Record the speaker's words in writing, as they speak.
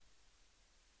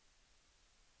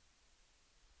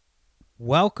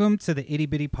Welcome to the Itty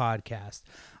Bitty Podcast.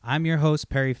 I'm your host,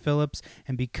 Perry Phillips,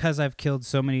 and because I've killed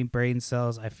so many brain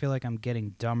cells, I feel like I'm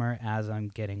getting dumber as I'm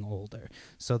getting older.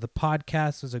 So the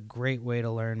podcast is a great way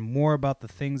to learn more about the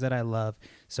things that I love.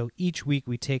 So each week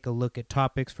we take a look at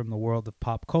topics from the world of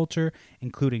pop culture,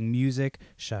 including music,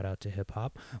 shout out to hip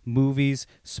hop, movies,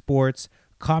 sports,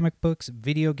 comic books,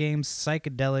 video games,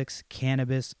 psychedelics,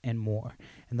 cannabis, and more.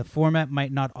 And the format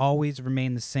might not always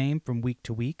remain the same from week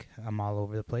to week. I'm all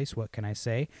over the place, what can I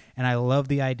say? And I love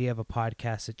the idea of a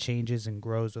podcast that changes and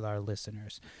grows with our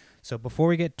listeners. So before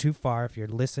we get too far, if you're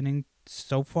listening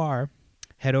so far,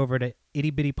 head over to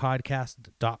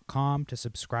ittybittypodcast.com to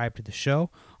subscribe to the show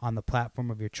on the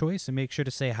platform of your choice, and make sure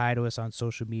to say hi to us on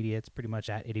social media. It's pretty much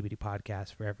at Itty Bitty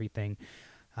Podcast for everything.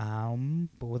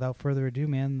 But without further ado,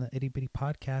 man, the Itty Bitty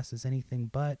Podcast is anything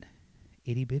but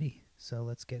itty bitty. So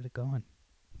let's get it going.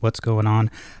 What's going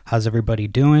on? How's everybody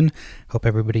doing? Hope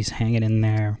everybody's hanging in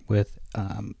there with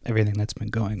everything that's been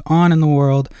going on in the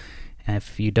world. And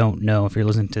if you don't know, if you're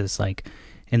listening to this like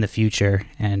in the future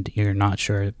and you're not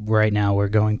sure, right now we're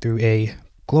going through a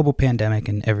global pandemic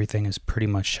and everything is pretty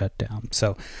much shut down.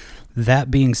 So that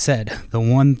being said, the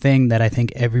one thing that I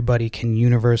think everybody can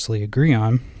universally agree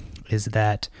on is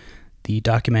that the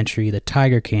documentary The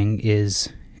Tiger King is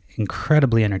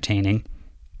incredibly entertaining.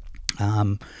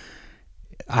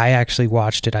 I actually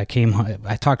watched it. I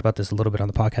talked about this a little bit on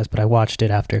the podcast, but I watched it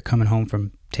after coming home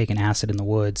from taking acid in the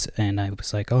woods, and I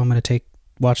was like, I'm going to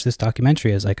watch this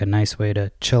documentary as like a nice way to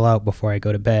chill out before I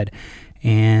go to bed.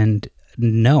 And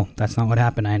no, that's not what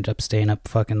happened. I ended up staying up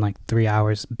fucking like 3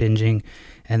 hours binging,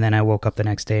 and then I woke up the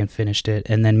next day and finished it,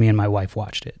 and then me and my wife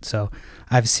watched it. So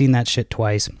I've seen that shit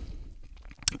twice.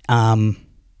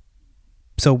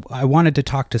 So I wanted to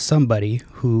talk to somebody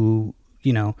who,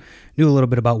 you know, knew a little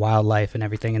bit about wildlife and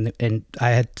everything. And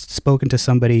I had spoken to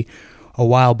somebody a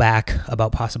while back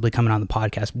about possibly coming on the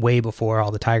podcast way before all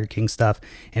the Tiger King stuff,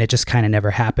 and it just kind of never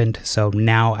happened. So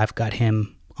now I've got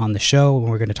him on the show, and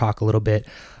we're going to talk a little bit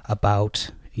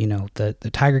about, you know, the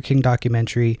Tiger King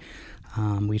documentary.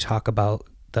 We talk about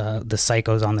the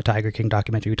psychos on the Tiger King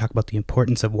documentary. We talk about the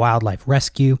importance of wildlife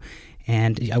rescue,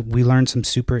 and we learned some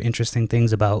super interesting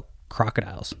things about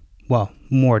crocodiles. Well,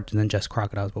 more than just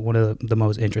crocodiles, but one of the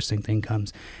most interesting thing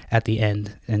comes at the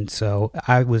end. And so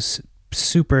I was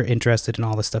super interested in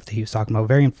all the stuff that he was talking about.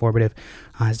 Very informative.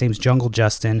 His name's Jungle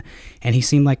Justin, and he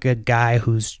seemed like a guy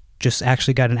who's just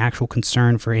actually got an actual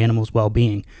concern for animals'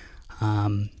 well-being.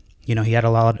 You know, he had a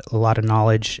lot of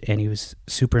knowledge, and he was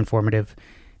super informative,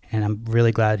 and I'm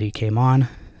really glad that he came on.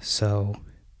 So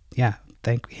yeah,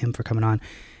 thank him for coming on,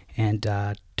 and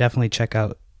definitely check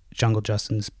out Jungle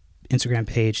Justin's Instagram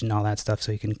page and all that stuff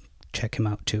so you can check him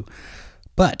out too.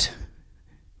 But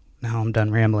now I'm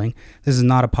done rambling. This is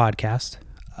not a podcast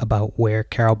about where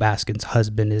Carole Baskin's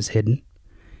husband is hidden.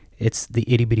 It's the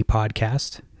Itty Bitty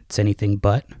Podcast. It's anything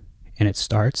but, and it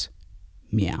starts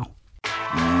meow.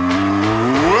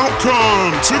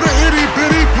 Welcome to the Itty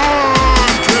Bitty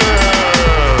Podcast.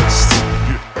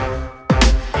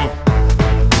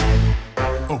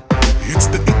 It's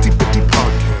the Itty Bitty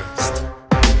Podcast.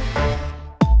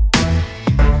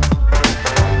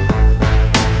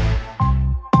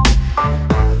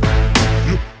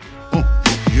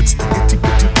 It's the Itty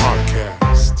Bitty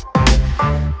Podcast.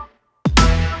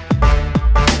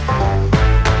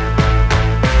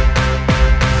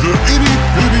 The Itty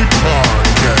Bitty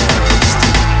Podcast.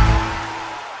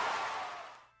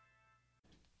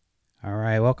 All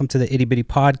right, welcome to the Itty Bitty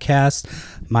Podcast.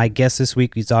 My guest this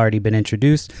week has already been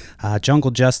introduced.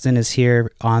 Jungle Justin is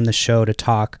here on the show to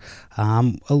talk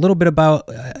a little bit about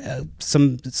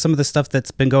some of the stuff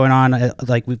that's been going on,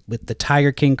 like with the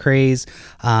Tiger King craze.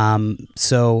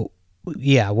 So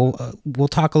yeah, we'll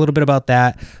talk a little bit about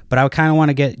that, but I kind of want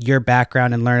to get your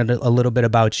background and learn a little bit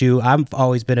about you. I've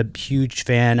always been a huge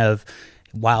fan of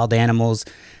wild animals.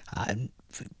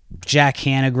 Jack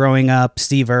Hanna growing up,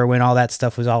 Steve Irwin, all that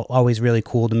stuff was always really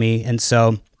cool to me. And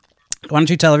so why don't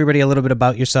you tell everybody a little bit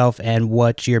about yourself and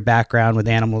what your background with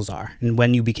animals are and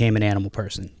when you became an animal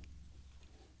person?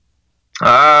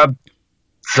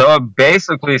 So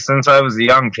basically, since I was a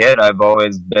young kid, I've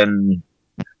always been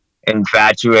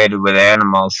infatuated with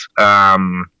animals. As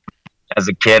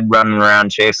a kid, running around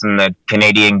chasing the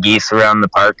Canadian geese around the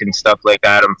park and stuff like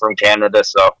that. I'm from Canada,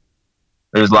 so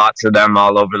there's lots of them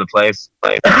all over the place.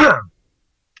 Like,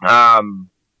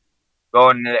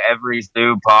 going to every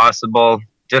zoo possible.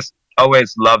 Just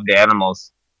always loved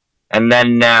animals. And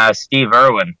then Steve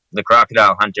Irwin, the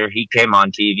crocodile hunter, he came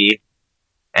on TV,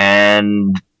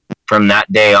 and from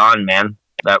that day on, man,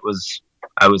 I was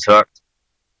hooked.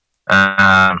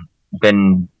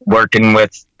 Been working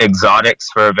with exotics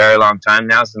for a very long time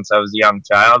now. Since I was a young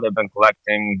child, I've been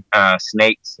collecting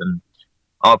snakes and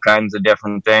all kinds of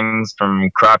different things, from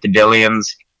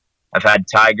crocodilians. I've had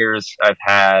tigers. I've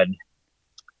had,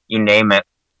 you name it.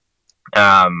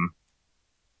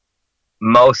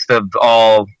 Most of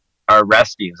all are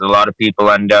rescues. A lot of people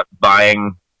end up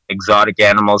buying exotic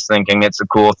animals thinking it's a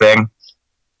cool thing,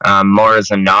 more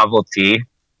as a novelty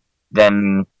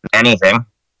than anything.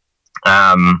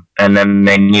 And then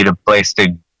they need a place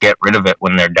to get rid of it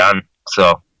when they're done.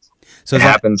 So it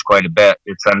happens quite a bit.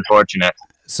 It's unfortunate.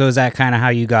 So is that kind of how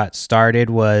you got started,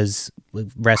 was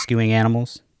rescuing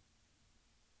animals?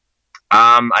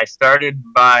 I started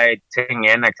by taking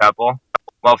in a couple.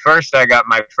 Well, first I got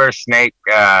my first snake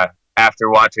after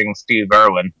watching Steve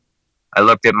Irwin. I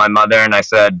looked at my mother and I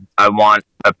said, I want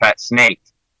a pet snake.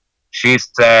 She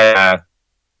said,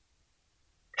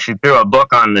 she threw a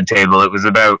book on the table. It was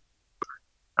about,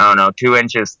 2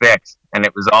 inches thick, and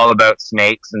it was all about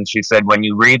snakes. And she said, when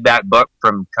you read that book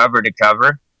from cover to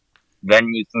cover,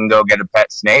 then you can go get a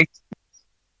pet snake.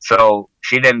 So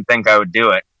she didn't think I would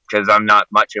do it, because I'm not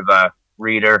much of a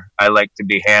reader. I like to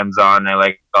be hands-on. I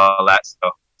like all that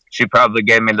stuff. She probably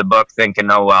gave me the book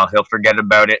thinking, oh, well, he'll forget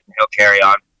about it and he'll carry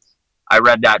on. I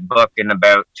read that book in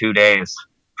about 2 days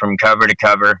from cover to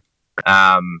cover,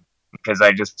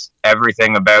 because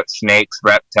everything about snakes,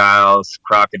 reptiles,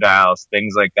 crocodiles,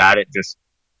 things like that,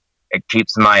 it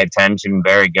keeps my attention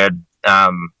very good.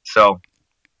 So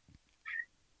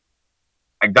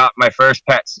I got my first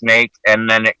pet snake, and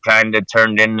then it kind of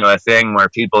turned into a thing where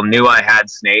people knew I had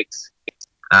snakes.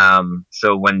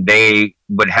 So when they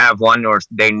would have one, or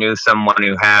they knew someone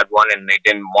who had one and they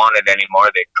didn't want it anymore,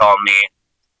 they'd call me,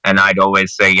 and I'd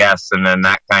always say yes. And then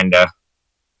that kind of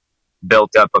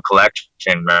built up a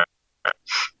collection.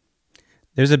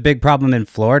 There's a big problem in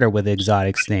Florida with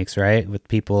exotic snakes, right? With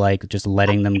people like just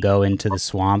letting them go into the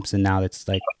swamps, and now it's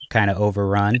like kind of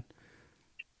overrun.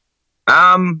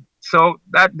 So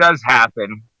that does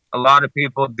happen. A lot of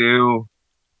people do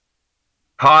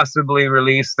possibly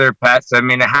release their pets. I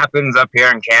mean, it happens up here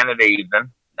in Canada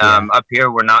even. Up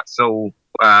here, we're not so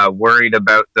worried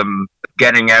about them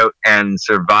getting out and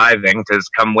surviving, because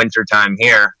come wintertime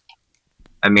here,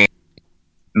 I mean,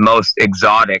 most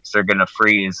exotics are going to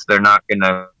freeze. They're not going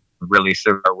to really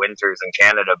survive winters in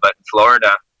Canada. But in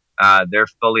Florida, they're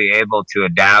fully able to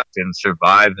adapt and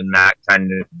survive in that kind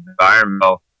of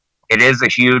environment. It is a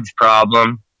huge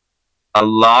problem. A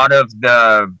lot of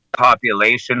the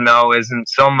population, though, isn't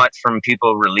so much from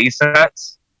people releasing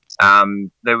pets.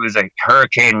 There was a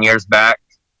hurricane years back,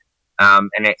 and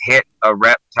it hit a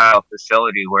reptile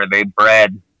facility where they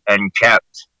bred and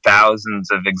kept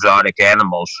thousands of exotic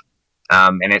animals.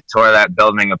 And it tore that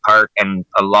building apart, and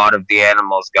a lot of the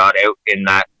animals got out in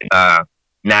that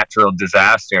natural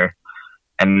disaster.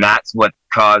 And that's what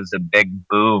caused a big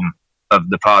boom of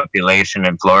the population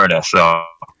in Florida. So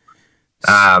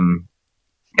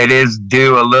it is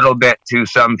due a little bit to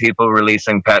some people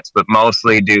releasing pets, but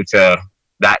mostly due to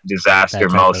that disaster,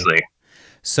 mostly.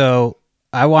 So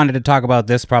I wanted to talk about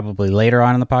this probably later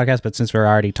on in the podcast, but since we're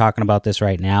already talking about this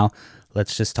right now,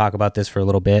 let's just talk about this for a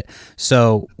little bit.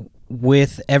 So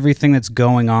with everything that's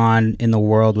going on in the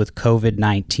world with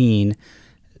COVID-19,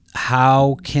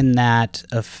 how can that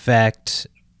affect,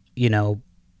 wild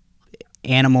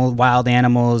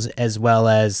animals, as well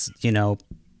as,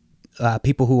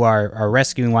 people who are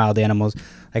rescuing wild animals?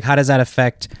 Like, how does that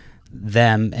affect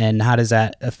them, and how does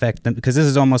that affect them? Because this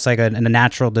is almost like a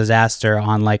natural disaster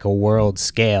on like a world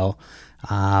scale.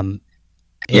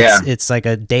 It's like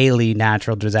a daily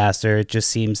natural disaster. It just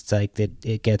seems like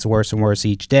it gets worse and worse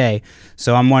each day.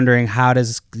 So I'm wondering, how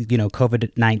does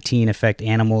COVID-19 affect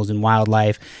animals and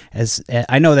wildlife? As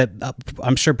I know that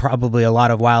I'm sure probably a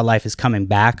lot of wildlife is coming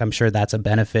back. I'm sure that's a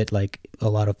benefit. Like, a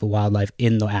lot of the wildlife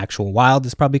in the actual wild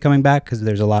is probably coming back because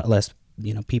there's a lot less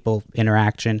people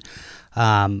interaction.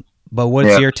 But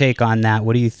what's your take on that?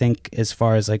 What do you think as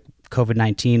far as like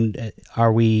COVID-19?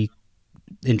 Are we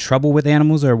in trouble with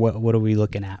animals, or what are we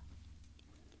looking at?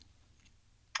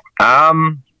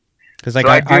 Because like,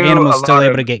 are animals still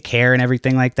able to get care and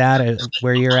everything like that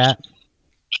where you're at?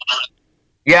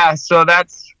 Yeah, so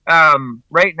that's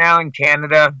right now in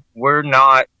Canada, we're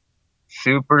not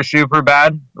super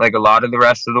bad like a lot of the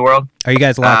rest of the world. Are you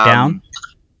guys locked down?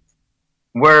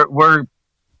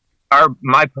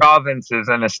 My province is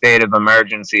in a state of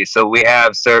emergency, so we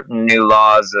have certain new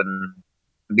laws and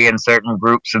be in certain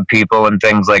groups of people and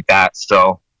things like that.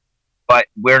 So, but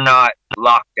we're not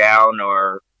locked down,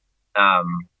 or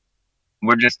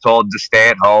we're just told to stay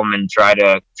at home and try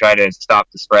to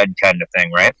stop the spread, kind of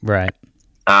thing, right? Right.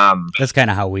 That's kind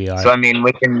of how we are. So I mean,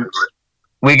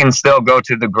 we can still go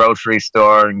to the grocery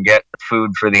store and get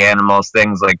food for the animals,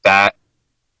 things like that.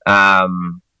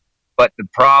 But the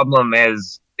problem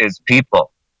is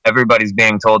people. Everybody's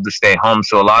being told to stay home,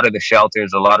 so a lot of the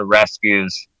shelters, a lot of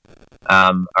rescues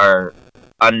are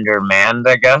undermanned,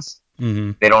 I guess.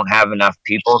 Mm-hmm. They don't have enough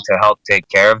people to help take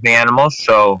care of the animals,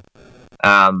 so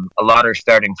a lot are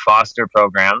starting foster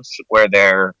programs where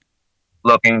they're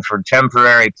looking for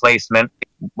temporary placement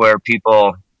where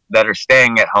people that are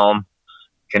staying at home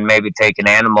can maybe take an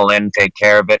animal in, take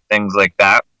care of it, things like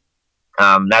that.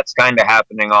 That's kind of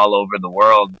happening all over the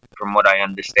world from what I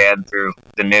understand through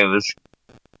the news.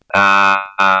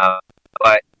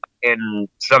 But in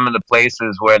some of the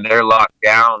places where they're locked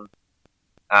down,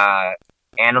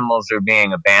 animals are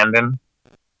being abandoned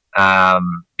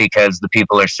because the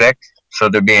people are sick, so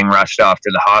they're being rushed off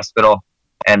to the hospital,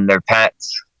 and their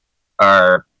pets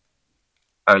are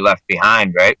left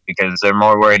behind, right? Because they're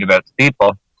more worried about the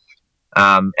people,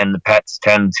 and the pets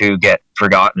tend to get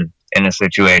forgotten in a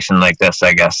situation like this,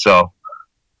 I guess. So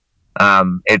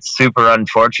it's super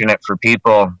unfortunate for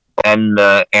people and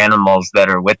the animals that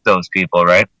are with those people,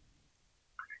 right?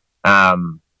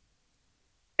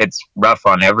 It's rough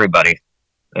on everybody,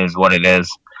 is what it is.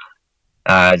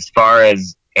 As far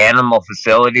as animal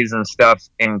facilities and stuff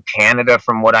in Canada,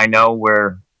 from what I know,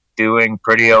 we're doing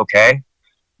pretty okay.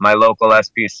 My local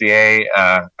SPCA,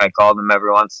 I call them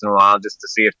every once in a while just to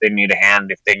see if they need a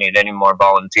hand, if they need any more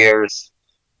volunteers,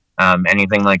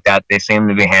 anything like that. They seem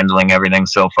to be handling everything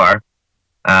so far.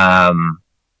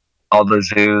 All the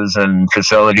zoos and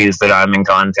facilities that I'm in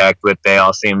contact with, they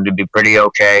all seem to be pretty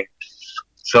okay.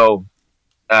 So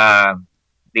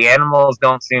the animals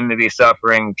don't seem to be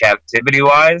suffering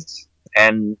captivity-wise,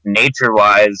 and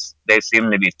nature-wise, they seem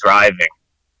to be thriving.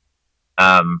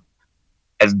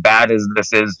 As bad as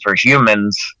this is for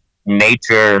humans,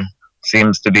 nature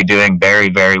seems to be doing very,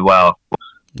 very well.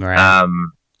 Right.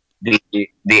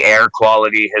 The air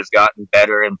quality has gotten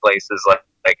better in places like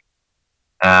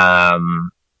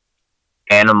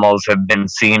animals have been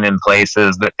seen in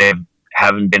places that they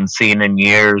haven't been seen in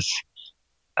years.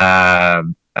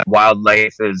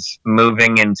 Wildlife is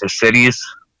moving into cities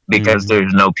because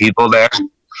there's no people there.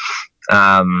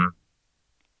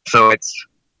 So it's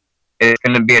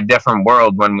going to be a different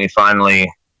world when we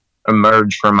finally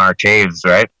emerge from our caves,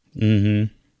 right?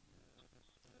 Mm-hmm.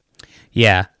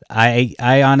 Yeah,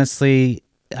 I honestly,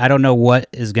 I don't know what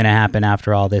is going to happen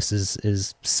after all this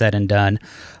is said and done.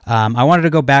 I wanted to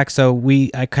go back, so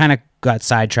I kind of got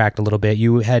sidetracked a little bit.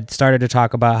 You had started to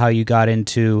talk about how you got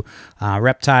into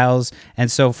reptiles, and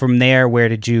so from there, where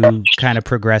did you kind of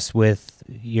progress with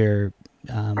your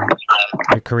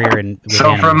career in with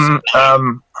so animals?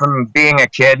 From being a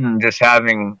kid and just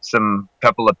having some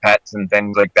couple of pets and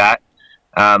things like that,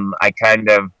 I kind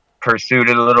of pursued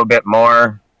it a little bit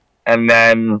more, and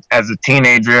then as a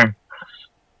teenager,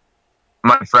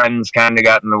 my friends kind of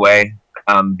got in the way,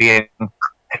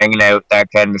 hanging out, that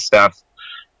kind of stuff.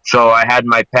 So I had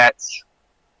my pets,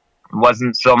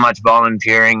 wasn't so much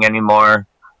volunteering anymore,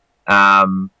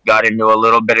 got into a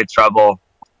little bit of trouble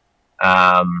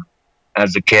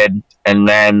as a kid, and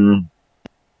then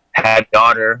had a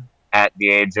daughter at the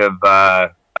age of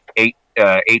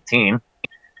 18,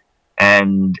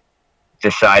 and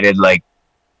decided, like,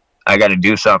 I got to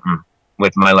do something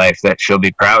with my life that she'll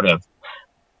be proud of.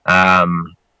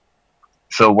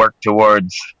 So work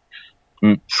towards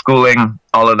schooling,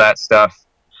 all of that stuff,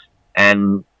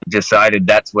 and decided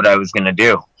that's what I was going to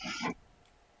do.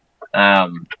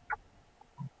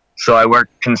 So I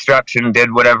worked construction,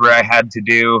 did whatever I had to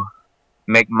do,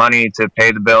 make money to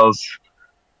pay the bills.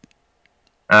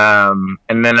 And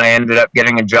then I ended up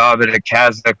getting a job at a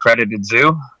CASA accredited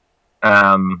zoo.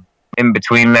 In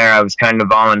between there, I was kind of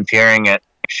volunteering at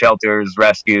shelters,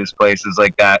 rescues, places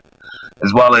like that,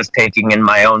 as well as taking in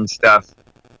my own stuff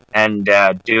and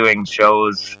doing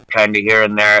shows kind of here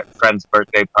and there at friends'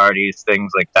 birthday parties,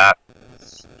 things like that.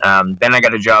 Then I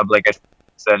got a job, like I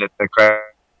said, at the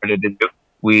accredited zoo.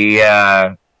 We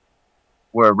were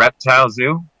a reptile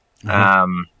zoo.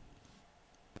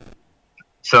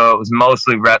 So it was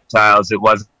mostly reptiles. It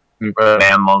wasn't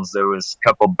mammals. There was a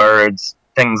couple birds,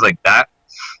 things like that.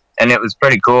 And it was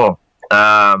pretty cool.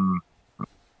 I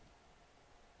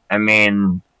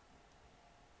mean,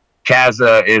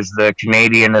 CASA is the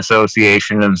Canadian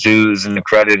Association of Zoos and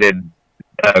Accredited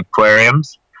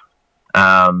Aquariums.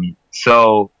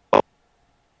 So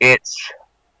it's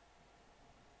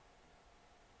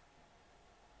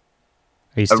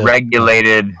a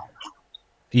regulated...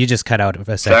 You just cut out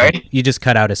for a second. Sorry? You just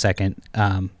cut out a second.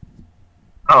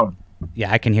 Oh.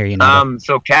 Yeah, I can hear you now.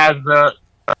 So CASA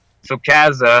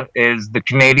is the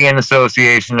Canadian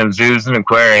Association of Zoos and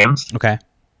Aquariums. Okay.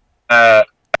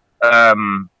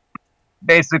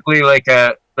 basically like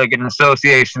an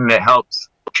association that helps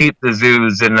keep the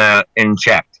zoos in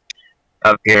check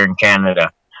up here in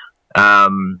Canada.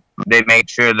 They make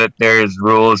sure that there's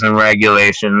rules and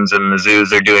regulations, and the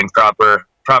zoos are doing proper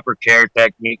care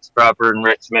techniques, proper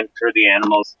enrichment for the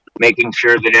animals, making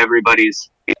sure that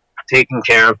everybody's taken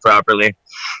care of properly.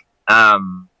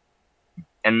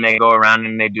 And they go around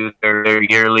and they do their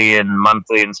yearly and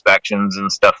monthly inspections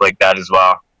and stuff like that as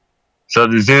well. So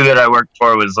the zoo that I worked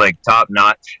for was like top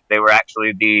notch. They were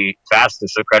actually the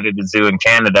fastest accredited zoo in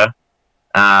Canada.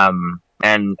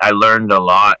 And I learned a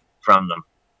lot from them.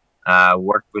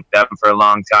 Worked with them for a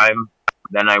long time.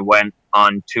 Then I went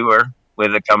on tour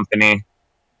with a company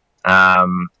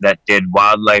that did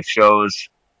wildlife shows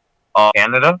all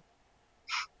Canada.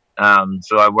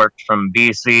 So I worked from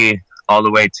BC all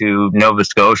the way to Nova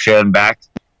Scotia and back,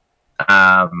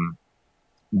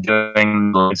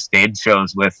 doing stage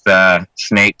shows with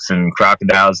snakes and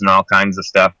crocodiles and all kinds of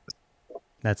stuff.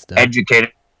 That's dope.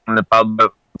 Educating the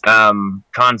public,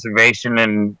 conservation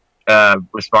and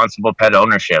responsible pet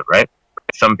ownership, right?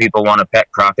 Some people want a pet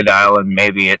crocodile and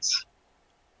maybe it's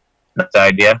not the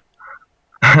idea.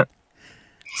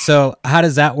 So how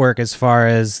does that work as far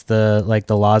as the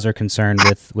laws are concerned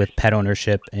with pet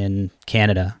ownership in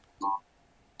Canada?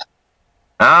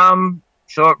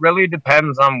 So it really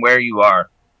depends on where you are.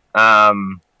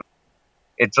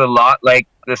 It's a lot like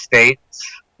the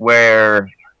States, where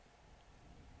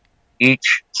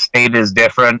each state is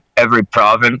different. Every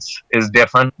province is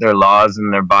different. Their laws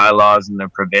and their bylaws and their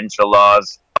provincial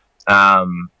laws.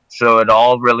 So it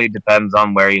all really depends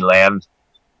on where you land.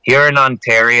 Here in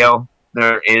Ontario,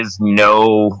 there is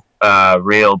no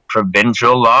real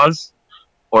provincial laws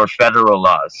or federal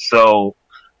laws. So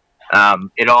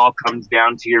it all comes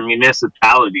down to your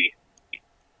municipality.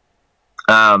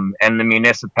 And the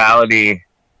municipality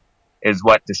is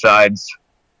what decides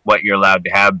what you're allowed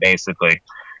to have, basically.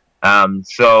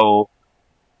 So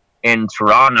in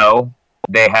Toronto,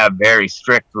 they have very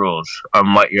strict rules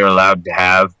on what you're allowed to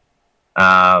have.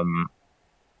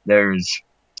 There's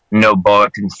no boa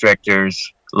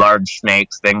constrictors, large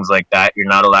snakes, things like that. You're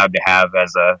not allowed to have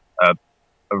as a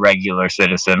regular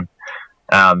citizen.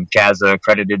 CAZA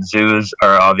accredited zoos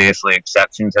are obviously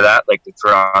exception to that, like the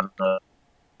Toronto,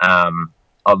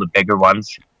 all the bigger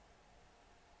ones.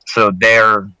 So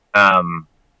they're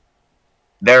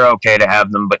okay to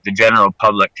have them, but the general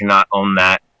public cannot own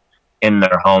that in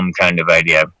their home, kind of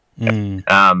idea.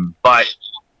 But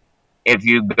if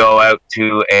you go out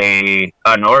to a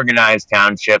unorganized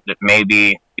township that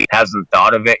maybe hasn't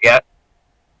thought of it yet,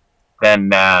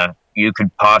 then you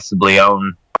could possibly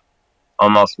own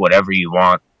almost whatever you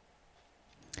want.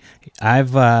 I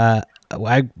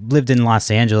lived in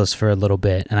Los Angeles for a little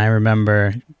bit, and I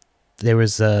remember there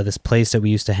was this place that we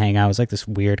used to hang out. It was like this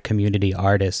weird community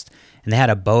artist, and they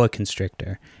had a boa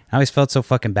constrictor. I always felt so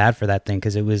fucking bad for that thing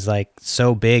because it was like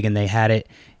so big, and they had it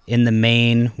in the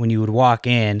main when you would walk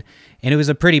in, and it was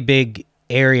a pretty big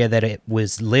area that it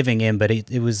was living in, but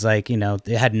it was like, you know,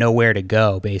 it had nowhere to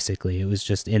go, basically. It was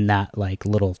just in that like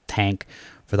little tank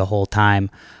for the whole time.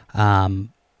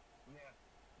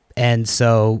 And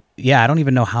so, yeah, I don't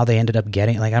even know how they ended up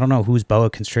getting, like, I don't know whose boa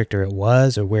constrictor it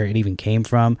was or where it even came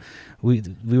from. We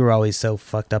were always so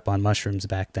fucked up on mushrooms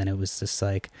back then. It was just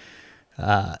like,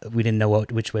 we didn't know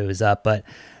which way was up, but,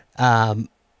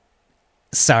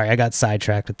 sorry, I got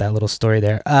sidetracked with that little story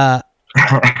there.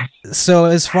 So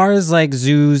as far as like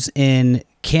zoos in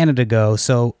Canada go,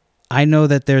 so I know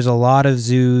that there's a lot of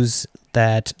zoos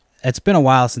that, it's been a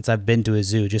while since I've been to a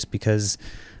zoo just because,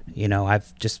 you know,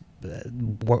 I've just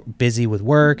busy with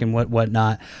work and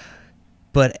whatnot.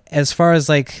 But as far as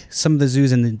like some of the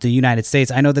zoos in the United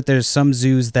States, I know that there's some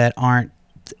zoos that aren't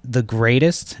the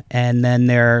greatest, and then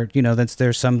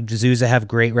there's some zoos that have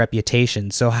great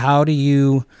reputation. So how do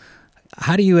you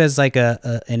as like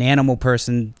an animal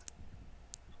person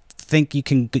think you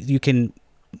can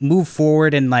move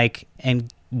forward and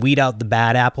weed out the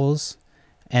bad apples,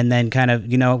 and then kind of,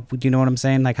 do you know what I'm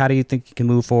saying? Like, how do you think you can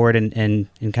move forward and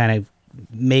kind of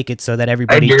make it so that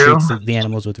everybody treats the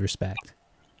animals with respect?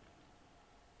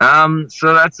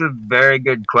 So that's a very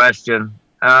good question.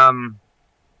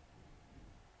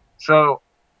 So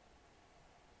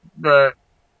the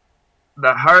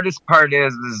hardest part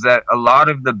is that a lot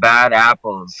of the bad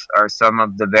apples are some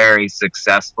of the very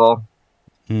successful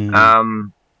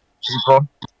people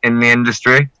in the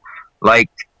industry, like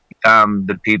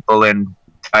the people in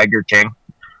Tiger King.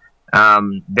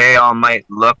 They all might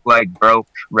look like broke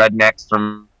rednecks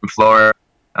from Florida,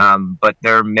 but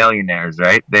they're millionaires,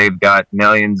 right? They've got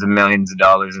millions and millions of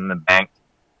dollars in the bank,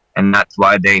 and that's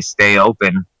why they stay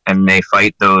open and they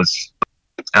fight those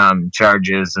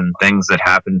charges and things that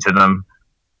happen to them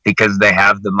because they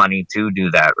have the money to do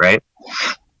that, right?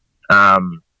 A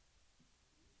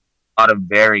lot of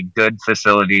very good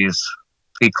facilities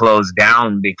be closed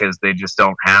down because they just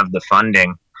don't have the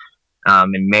funding.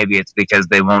 And maybe it's because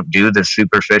they won't do the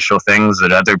superficial things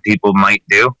that other people might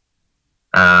do,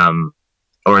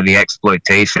 or the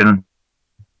exploitation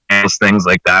and things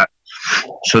like that.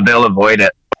 So they'll avoid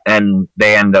it, and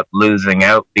they end up losing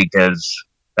out because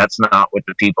that's not what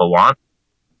the people want.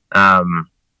 I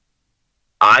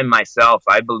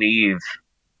believe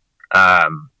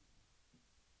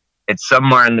it's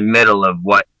somewhere in the middle of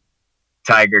what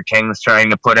Tiger King's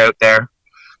trying to put out there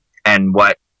and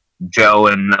what Joe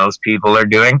and those people are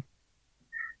doing.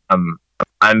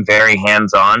 I'm very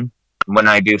hands-on when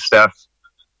I do stuff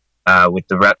with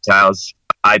the reptiles.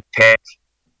 I pick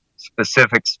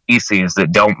specific species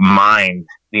that don't mind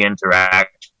the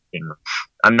interaction.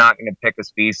 I'm not going to pick a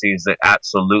species that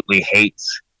absolutely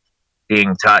hates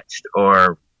being touched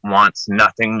or wants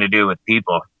nothing to do with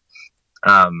people,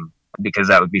 because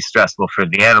that would be stressful for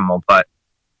the animal. But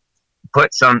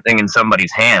put something in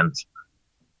somebody's hands,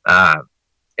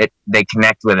 they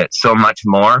connect with it so much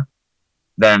more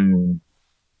than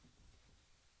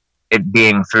it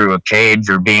being through a cage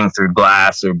or being through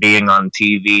glass or being on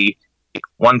TV.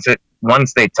 Once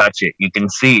they touch it, you can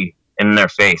see in their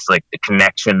face like the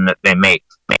connection that they make.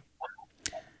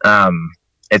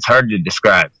 It's hard to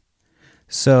describe.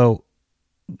 So,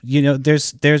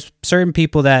 there's certain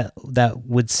people that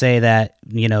would say that,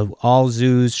 all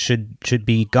zoos should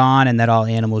be gone and that all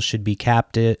animals should be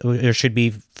captive or should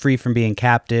be free from being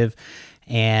captive.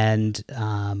 And,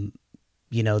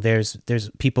 there's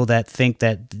people that think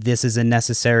that this is a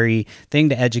necessary thing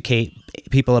to educate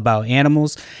people about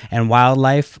animals and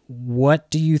wildlife. What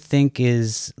do you think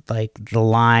is like the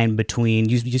line between,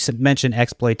 you mentioned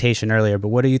exploitation earlier, but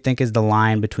what do you think is the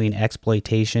line between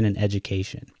exploitation and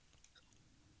education?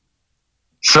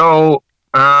 So,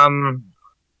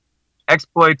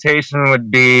 exploitation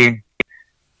would be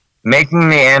making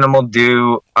the animal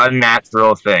do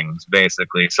unnatural things,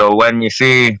 basically. So when you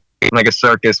see like a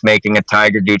circus making a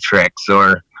tiger do tricks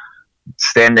or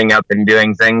standing up and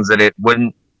doing things that it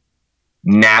wouldn't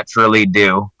naturally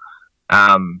do,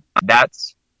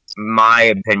 that's my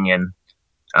opinion,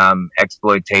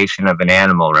 exploitation of an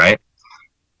animal, right?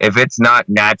 If it's not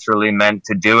naturally meant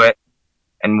to do it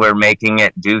and we're making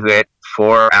it do it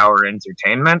for our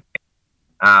entertainment,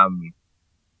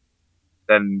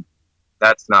 then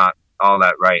that's not all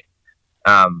that right.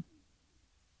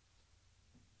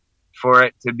 For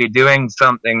it to be doing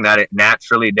something that it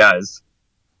naturally does,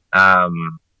 I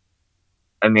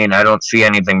don't see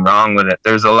anything wrong with it.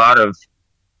 There's a lot of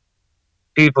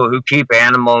people who keep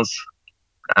animals,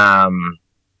 and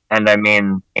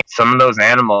some of those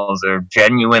animals are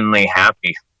genuinely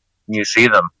happy. You see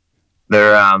them.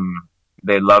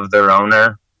 They love their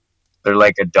owner. They're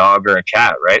like a dog or a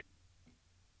cat, right?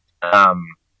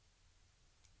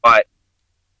 But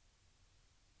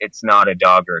it's not a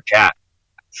dog or a cat.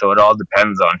 So it all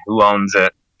depends on who owns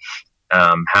it,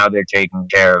 how they're taking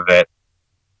care of it.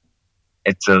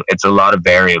 It's a lot of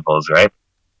variables, right?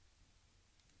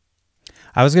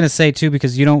 I was going to say too,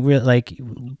 because you don't really like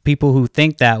people who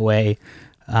think that way.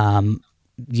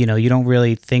 You don't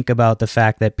really think about the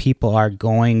fact that people are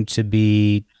going to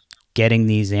be getting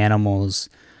these animals,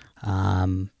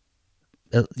 either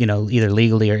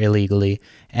legally or illegally.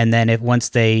 And then once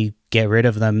they get rid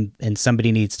of them and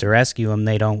somebody needs to rescue them,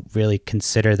 they don't really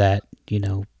consider that,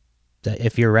 that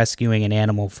if you're rescuing an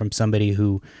animal from somebody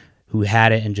who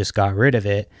had it and just got rid of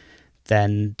it,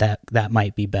 then that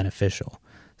might be beneficial.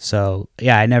 So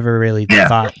yeah, I never really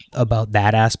thought about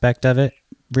that aspect of it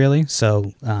really.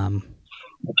 So,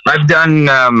 I've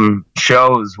done,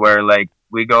 shows where like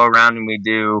we go around and we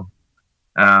do,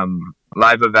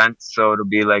 live events. So it'll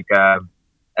be like a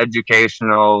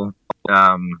educational,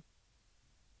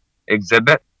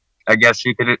 exhibit, I guess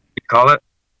you could call it,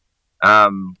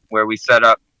 where we set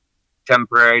up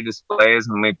temporary displays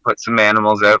and we put some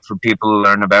animals out for people to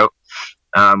learn about.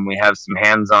 We have some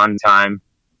hands-on time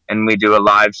and we do a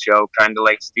live show, kind of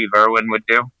like Steve Irwin would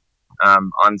do,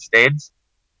 on stage.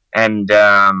 And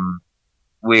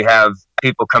we have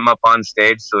people come up on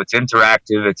stage, so it's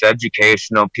interactive, it's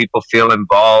educational, people feel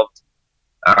involved.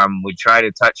 We try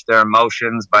to touch their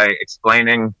emotions by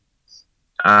explaining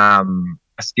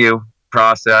rescue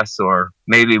process or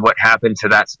maybe what happened to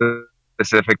that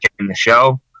specific in the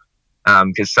show,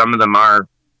 because some of them are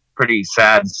pretty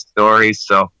sad stories.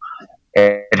 So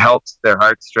it helps their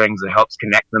heartstrings, it helps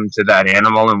connect them to that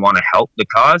animal and want to help the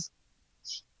cause.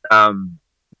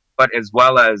 But as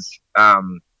well as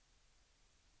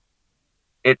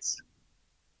it's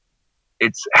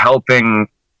helping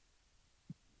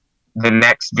the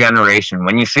next generation.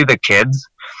 When you see the kids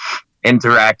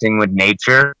interacting with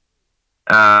nature,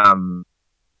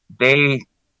 they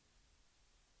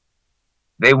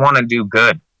want to do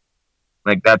good.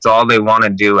 Like, that's all they want to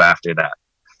do after that.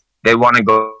 They want to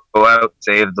go out,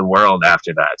 save the world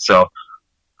after that. So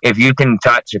if you can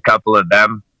touch a couple of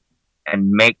them and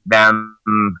make them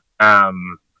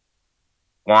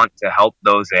want to help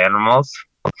those animals,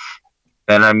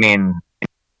 then I mean,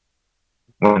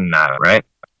 wouldn't matter, right?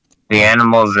 The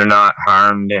animals are not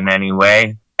harmed in any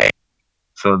way.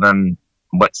 So then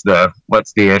what's the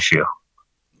issue?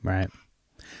 Right.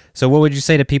 So what would you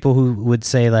say to people who would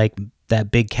say like that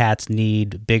big cats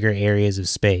need bigger areas of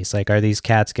space? Like, are these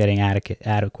cats getting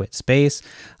adequate space?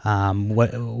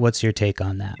 What's your take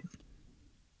on that?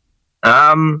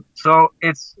 So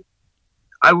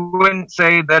I wouldn't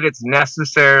say that it's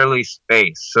necessarily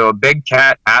space. So a big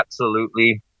cat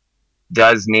absolutely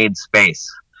does need space.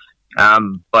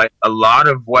 But a lot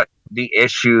of what the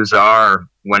issues are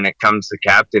when it comes to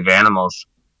captive animals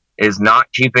is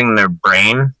not keeping their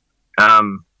brain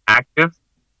active.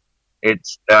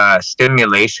 It's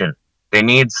stimulation. They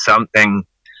need something.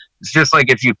 It's just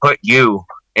like if you put you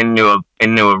into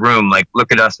a room, like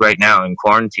look at us right now in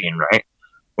quarantine, right?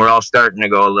 We're all starting to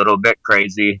go a little bit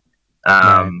crazy,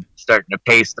 starting to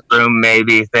pace the room,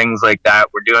 maybe things like that.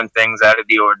 We're doing things out of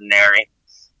the ordinary.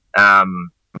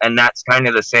 And that's kind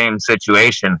of the same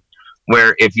situation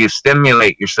where if you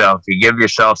stimulate yourself, you give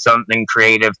yourself something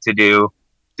creative to do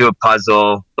a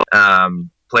puzzle,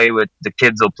 play with the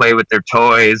kids will play with their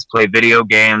toys, play video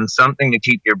games, something to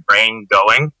keep your brain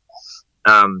going,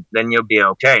 then you'll be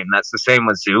okay. And that's the same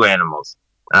with zoo animals.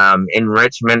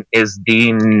 Enrichment is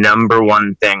the number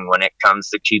one thing when it comes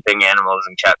to keeping animals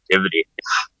in captivity,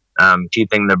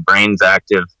 keeping their brains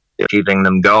active, keeping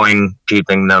them going,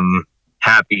 keeping them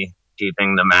happy,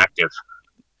 keeping them active.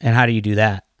 And how do you do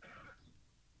that?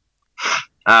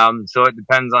 So it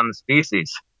depends on the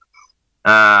species.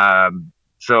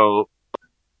 So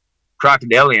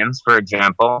crocodilians, for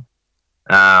example,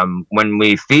 when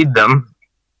we feed them,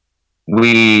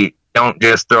 we don't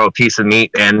just throw a piece of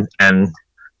meat in and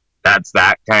that's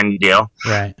that kind of deal.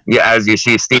 Right. Yeah, as you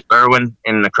see Steve Irwin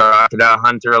in The Crocodile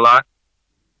Hunter a lot.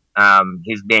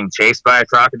 He's being chased by a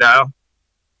crocodile,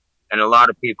 and a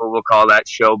lot of people will call that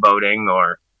showboating,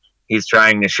 or he's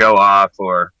trying to show off,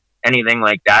 or anything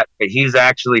like that. But he's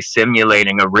actually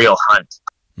simulating a real hunt.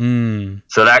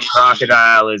 So that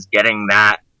crocodile is getting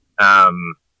that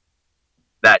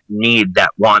that need,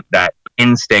 that want, that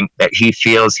instinct that he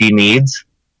feels he needs.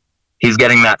 He's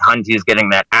getting that hunt. He's getting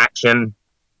that action.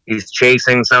 He's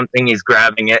chasing something. He's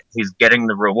grabbing it. He's getting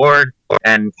the reward,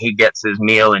 and he gets his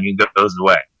meal, and he goes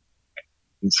away.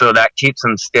 And so that keeps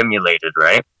him stimulated,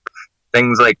 right?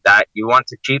 Things like that. You want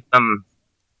to keep them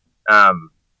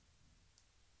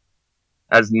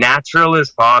as natural as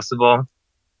possible,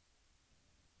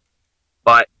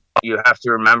 but you have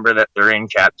to remember that they're in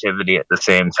captivity at the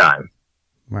same time.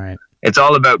 Right. It's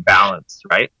all about balance,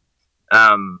 right?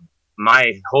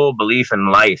 My whole belief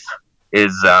in life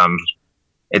is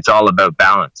it's all about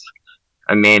balance.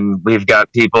 I mean, we've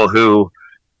got people who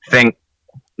think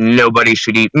nobody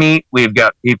should eat meat. We've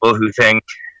got people who think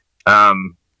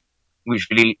we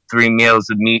should eat 3 meals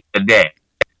of meat a day.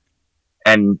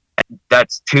 And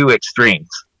that's two extremes.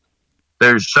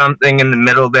 There's something in the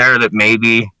middle there that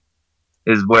maybe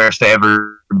is where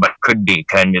everybody could be,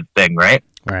 kind of thing, right?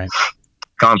 Right.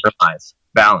 Compromise,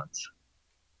 balance.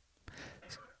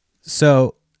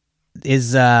 So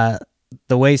is the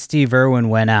way Steve Irwin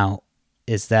went out,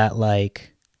 is that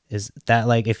like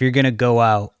if you're going to go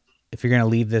out, if you're going to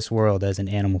leave this world as an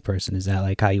animal person, is that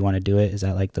like how you want to do it? Is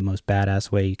that like the most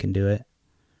badass way you can do it?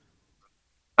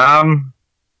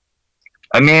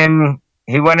 I mean,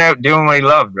 he went out doing what he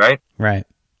loved, right? Right.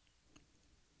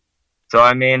 So,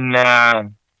 I mean, I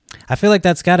feel like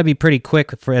that's got to be pretty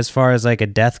quick for as far as like a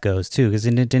death goes too, because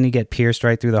didn't he get pierced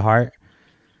right through the heart?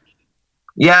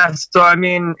 Yeah, so I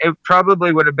mean, it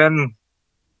probably would have been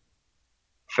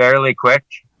fairly quick.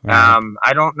 Right.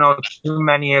 I don't know too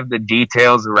many of the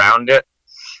details around it.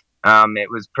 It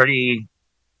was pretty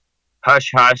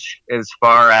hush-hush as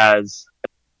far as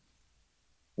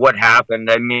what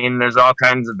happened. I mean, there's all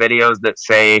kinds of videos that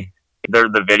say they're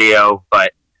the video,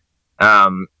 but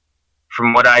from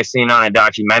what I've seen on a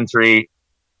documentary...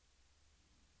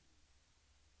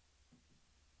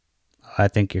 I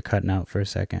think you're cutting out for a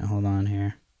second. Hold on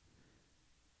here.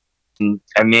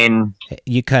 I mean...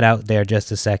 You cut out there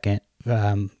just a second.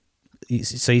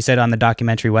 So you said on the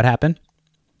documentary what happened?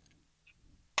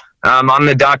 On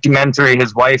the documentary,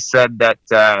 his wife said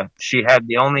that she had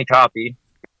the only copy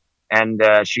and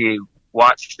she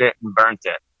watched it and burnt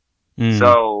it. Mm.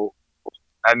 So,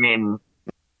 I mean,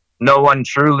 no one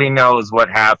truly knows what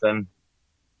happened,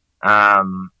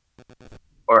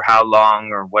 or how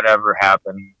long or whatever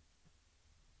happened.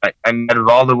 But I mean, out of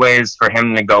all the ways for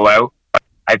him to go out,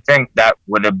 I think that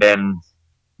would have been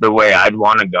the way I'd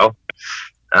want to go.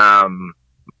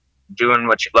 Doing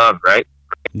what you love, right?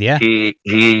 Yeah. He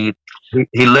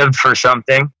lived for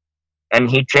something, and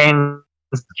he changed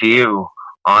his view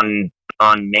on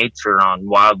nature, on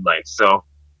wildlife. So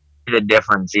the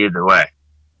difference either way.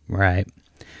 Right.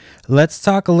 Let's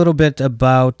talk a little bit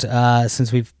about,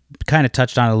 since we've kind of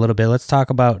touched on it a little bit, let's talk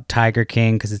about Tiger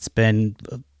King, because it's been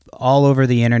all over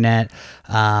the internet.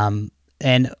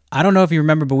 And I don't know if you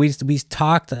remember, but we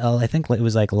talked, I think it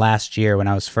was like last year when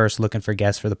I was first looking for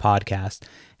guests for the podcast.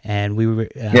 And we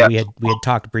had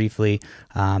talked briefly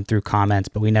through comments,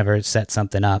 but we never set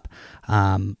something up.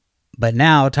 But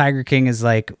now Tiger King is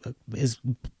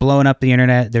blowing up the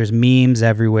internet. There's memes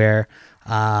everywhere.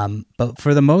 But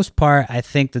for the most part, I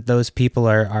think that those people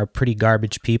are pretty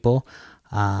garbage people.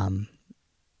 And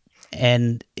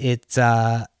it's,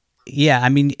 I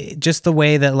mean, just the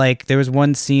way that, like, there was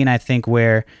one scene, I think,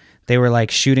 where they were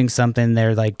like shooting something,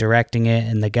 they're like directing it,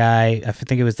 and the guy, I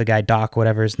think it was the guy Doc,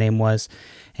 whatever his name was,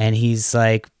 and he's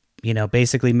like, you know,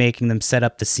 basically making them set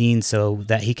up the scene so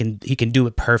that he can do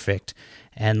it perfect.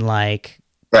 And like,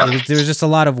 there was just a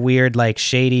lot of weird, like,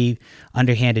 shady,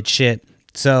 underhanded shit.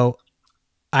 So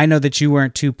I know that you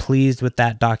weren't too pleased with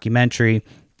that documentary.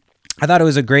 I thought it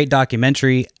was a great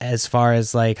documentary as far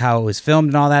as like how it was filmed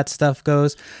and all that stuff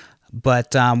goes.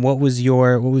 But what was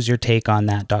your take on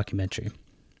that documentary?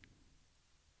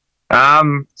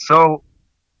 So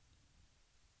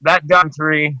that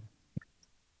documentary,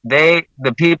 the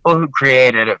people who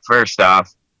created it, first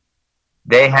off,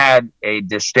 they had a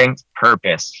distinct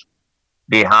purpose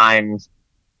behind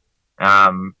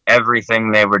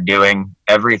everything they were doing,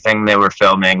 everything they were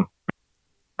filming.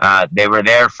 They were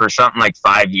there for something like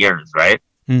 5 years, right?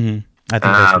 Mm-hmm. I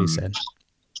think that's what he said.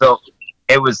 So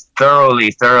it was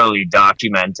thoroughly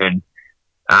documented.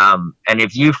 And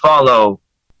if you follow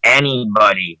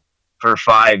anybody for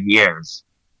 5 years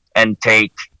and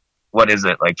take, what is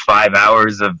it, like 5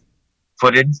 hours of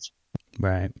footage?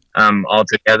 Right.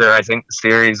 Altogether, I think the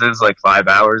series is like 5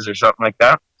 hours or something like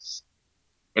that.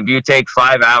 If you take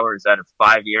 5 hours out of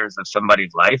 5 years of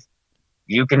somebody's life,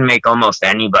 you can make almost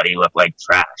anybody look like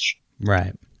trash.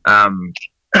 Right.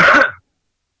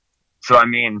 So, I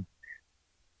mean,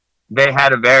 they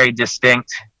had a very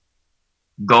distinct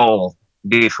goal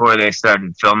before they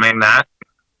started filming that.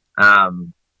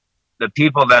 The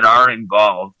people that are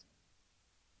involved,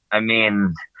 I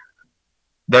mean,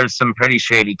 there's some pretty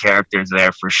shady characters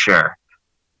there for sure.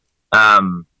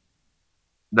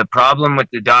 The problem with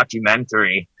the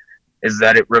documentary is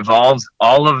that it revolves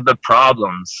all of the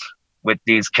problems with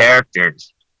these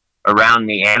characters around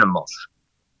the animals.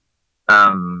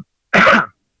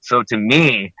 So to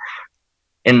me,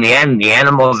 in the end, the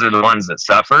animals are the ones that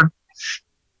suffer,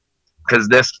 because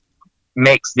this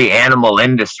makes the animal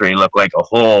industry look like a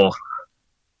whole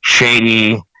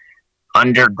shady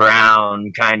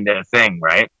underground kind of thing,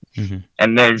 right? Mm-hmm.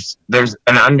 And there's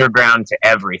an underground to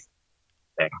everything.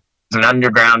 There's an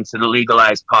underground to the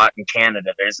legalized pot in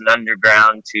Canada. There's an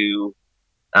underground to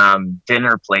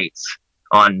dinner plates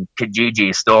on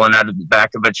Kijiji stolen out of the back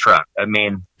of a truck. I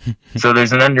mean, so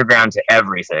there's an underground to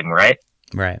everything, right?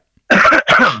 Right.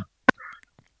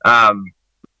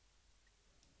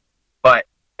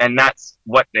 And that's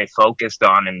what they focused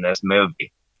on in this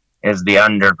movie, is the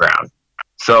underground.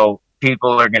 So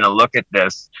people are going to look at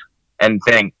this and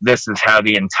think this is how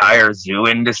the entire zoo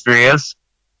industry is.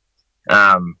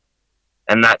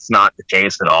 And that's not the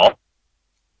case at all.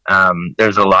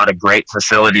 There's a lot of great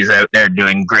facilities out there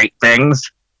doing great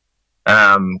things.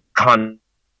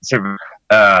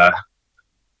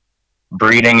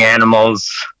 Breeding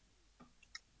animals,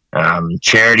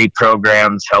 charity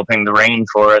programs, helping the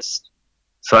rainforest.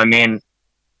 So, I mean,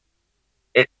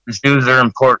 zoos are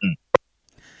important,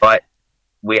 but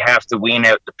we have to wean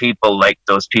out the people like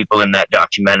those people in that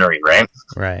documentary, right?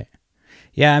 Right.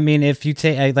 Yeah, I mean, if you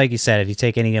take, like you said, if you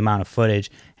take any amount of footage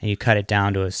and you cut it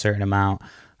down to a certain amount,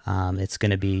 it's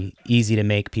going to be easy to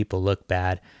make people look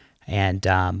bad. And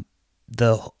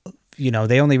they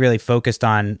only really focused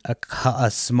on a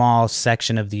small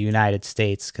section of the United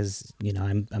States, because, you know,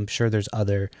 I'm sure there's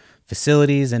other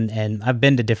facilities, and I've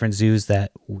been to different zoos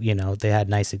that, you know, they had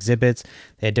nice exhibits,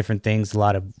 they had different things, a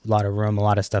lot of room, a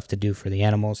lot of stuff to do for the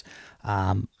animals.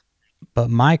 But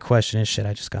my question is, shit,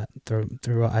 I just got through.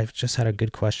 I just had a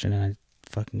good question and I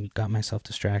fucking got myself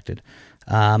distracted.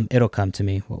 It'll come to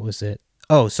me. What was it?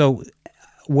 Oh, so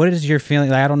what is your feeling?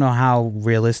 Like, I don't know how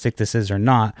realistic this is or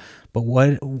not, but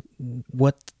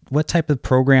what type of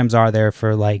programs are there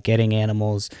for like getting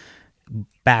animals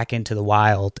back into the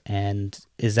wild, and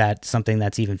is that something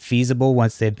that's even feasible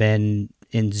once they've been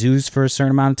in zoos for a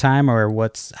certain amount of time, or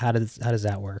how does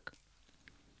that work?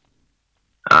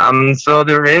 So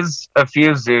there is a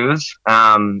few zoos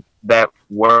that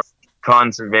work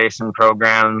conservation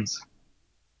programs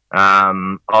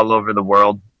all over the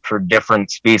world for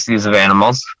different species of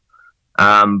animals.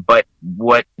 But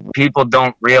what people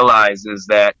don't realize is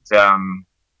that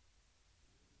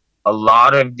a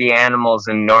lot of the animals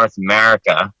in North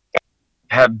America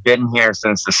have been here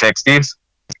since the 60s.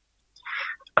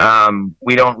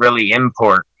 We don't really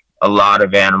import a lot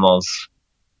of animals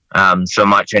so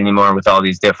much anymore with all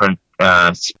these different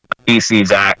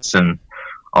species acts and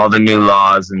all the new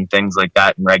laws and things like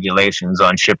that and regulations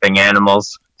on shipping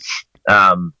animals.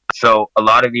 So a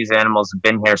lot of these animals have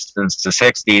been here since the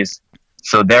 60s.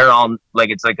 So they're all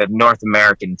like, it's like a North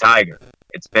American tiger.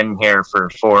 It's been here for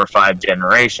 4 or 5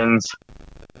 generations,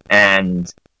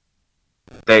 and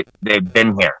they've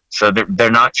been here. So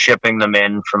they're not shipping them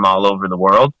in from all over the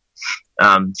world.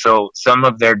 So some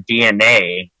of their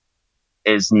DNA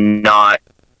is not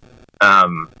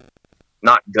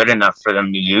good enough for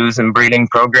them to use in breeding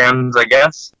programs, I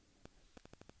guess.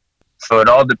 So it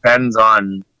all depends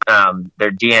on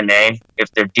their DNA.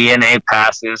 If their DNA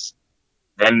passes,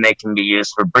 then they can be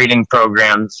used for breeding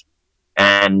programs,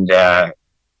 and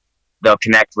they'll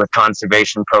connect with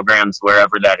conservation programs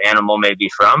wherever that animal may be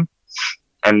from,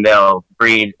 and they'll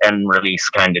breed and release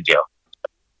kind of deal.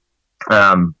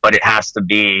 But it has to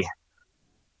be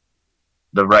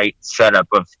the right setup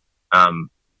of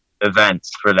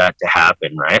events for that to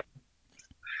happen, right?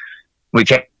 We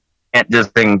can't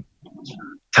just bring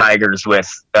tigers with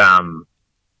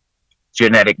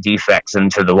genetic defects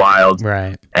into the wild,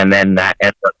 right? And then that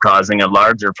ends up causing a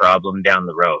larger problem down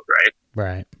the road,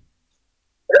 Right.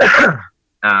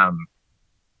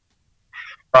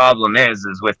 Problem is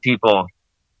with people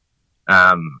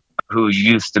who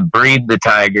used to breed the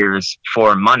tigers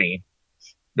for money,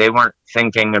 they weren't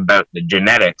thinking about the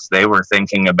genetics. They were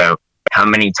thinking about how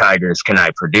many tigers can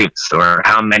I produce, or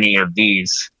how many of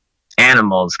these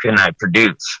animals can I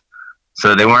produce.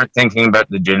 So they weren't thinking about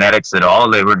the genetics at all.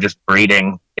 They were just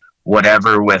breeding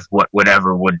whatever with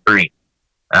whatever would breed.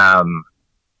 That's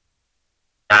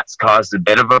caused a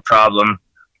bit of a problem,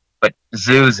 but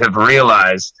zoos have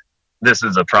realized this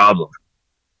is a problem.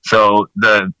 So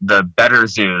the better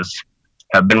zoos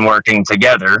have been working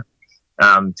together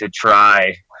to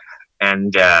try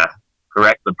and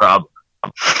correct the problem.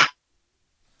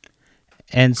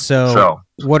 And so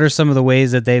what are some of the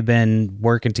ways that they've been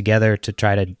working together to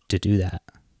try to do that?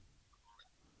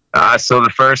 So the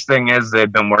first thing is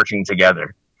they've been working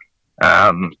together.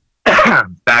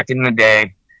 Back in the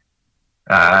day,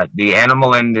 the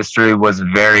animal industry was a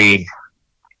very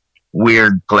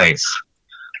weird place.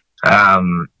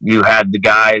 You had the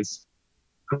guys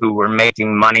who were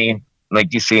making money,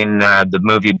 like you seen the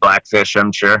movie Blackfish,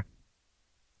 I'm sure,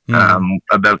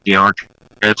 about the orcas.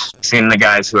 Seen the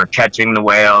guys who are catching the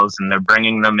whales and they're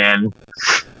bringing them in.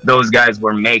 Those guys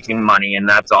were making money, and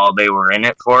that's all they were in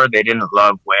it for. They didn't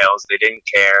love whales. They didn't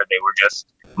care. They were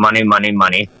just money, money,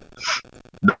 money.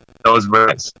 Those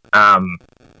birds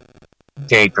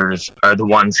takers are the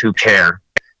ones who care.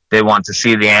 They want to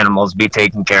see the animals be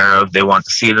taken care of. They want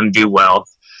to see them do well.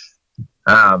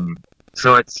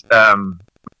 So it's a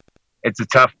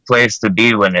tough place to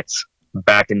be when it's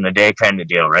back in the day kind of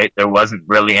deal, right? There wasn't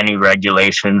really any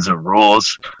regulations or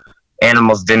rules.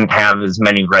 Animals didn't have as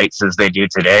many rights as they do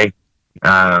today.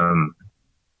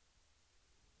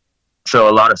 So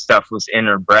a lot of stuff was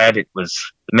interbred. It was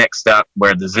mixed up,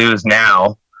 where the zoos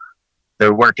now,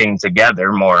 they're working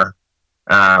together more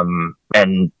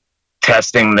and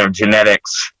testing their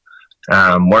genetics,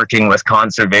 working with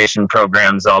conservation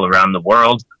programs all around the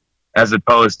world, as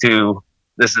opposed to,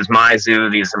 this is my zoo,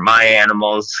 these are my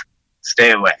animals,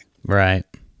 stay away. Right.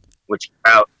 Which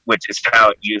is how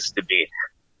it used to be.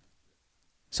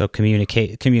 So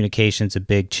communication's a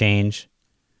big change.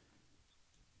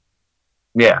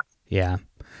 Yeah. Yeah.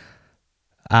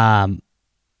 I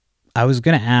was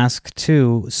gonna ask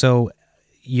too. So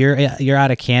you're out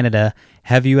of Canada.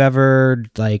 Have you ever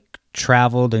like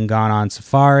traveled and gone on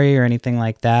safari or anything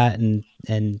like that, and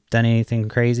done anything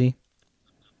crazy?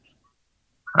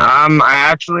 I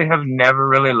actually have never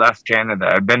really left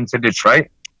Canada. I've been to Detroit.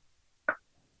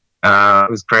 It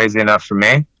was crazy enough for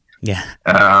me. Yeah.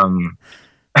 But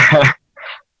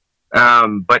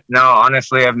no,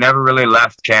 honestly, I've never really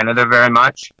left Canada very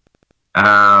much.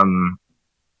 I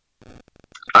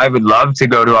would love to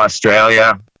go to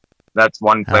Australia. That's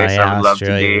one Oh place I yeah, would love to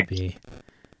Australia be. would be.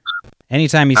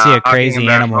 Anytime you see a Talking crazy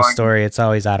about animal going, story, it's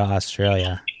always out of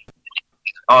Australia.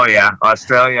 oh yeah,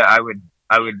 Australia. I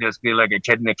would just be like a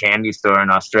kid in a candy store in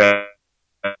Australia.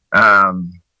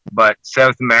 Um, but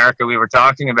South America, we were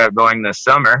talking about going this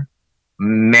summer.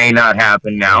 May not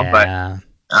happen now, but Yeah.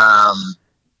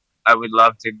 I would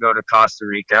love to go to Costa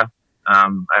Rica.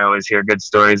 I always hear good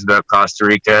stories about Costa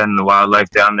Rica and the wildlife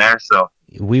down there, so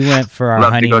We went for our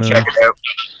love to go honeymoon check it out.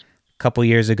 a couple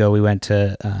years ago. We went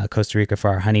to Costa Rica for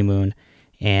our honeymoon,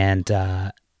 and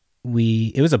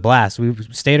it was a blast. We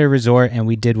stayed at a resort and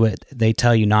we did what they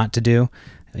tell you not to do,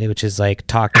 which is like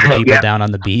talk to the people Yeah. down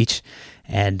on the beach.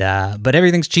 And but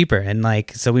everything's cheaper. And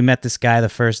like, so we met this guy the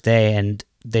first day, and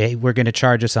they were going to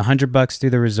charge us $100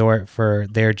 through the resort for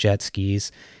their jet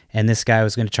skis, and this guy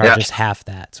was going to charge us half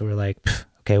that. So we're like,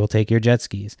 okay, we'll take your jet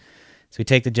skis. So we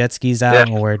take the jet skis out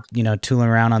and we're, tooling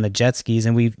around on the jet skis,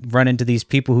 and we run into these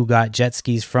people who got jet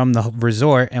skis from the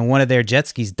resort, and one of their jet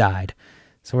skis died.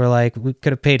 So we're like, we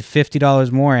could have paid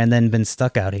 $50 more and then been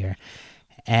stuck out here.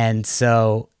 And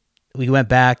so we went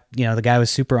back, the guy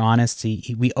was super honest.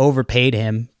 We overpaid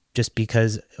him just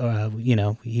because,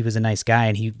 he was a nice guy,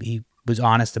 and he was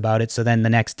honest about it. So then the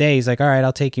next day he's like, all right,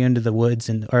 I'll take you into the woods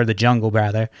or the jungle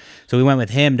rather. So we went with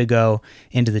him to go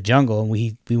into the jungle, and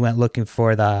we went looking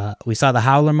for we saw the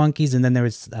howler monkeys, and then there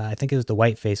was, I think it was the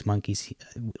white-faced monkeys.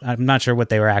 I'm not sure what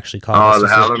they were actually called. Oh, the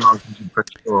howler monkeys are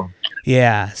pretty cool.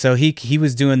 Yeah, so he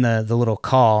was doing the little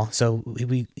call. So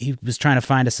he was trying to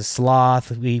find us a sloth.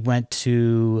 We went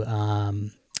to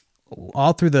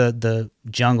all through the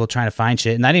jungle trying to find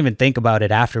shit, and I didn't even think about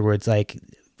it afterwards. Like,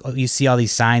 you see all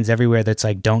these signs everywhere that's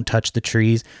like, don't touch the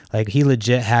trees. Like, he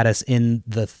legit had us in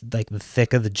the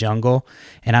thick of the jungle,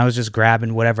 and I was just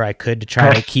grabbing whatever I could to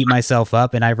try to keep myself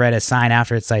up. And I read a sign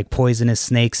after, it's like poisonous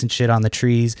snakes and shit on the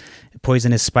trees,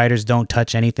 poisonous spiders, don't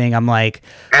touch anything. I'm like,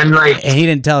 and he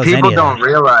didn't tell us any of that. People don't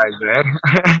realize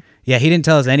it. Yeah, he didn't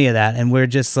tell us any of that, and we're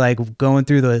just like going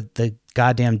through the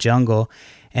goddamn jungle.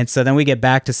 And so then we get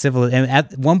back to civil, and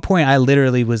at one point I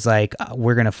literally was like,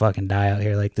 we're going to fucking die out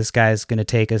here. Like, this guy's going to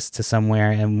take us to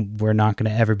somewhere and we're not going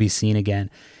to ever be seen again.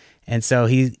 And so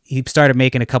he started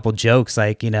making a couple jokes,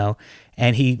 like, and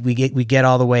we get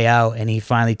all the way out, and he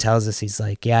finally tells us, he's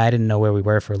like, yeah, I didn't know where we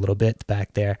were for a little bit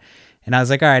back there. And I was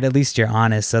like, all right, at least you're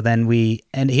honest. So then he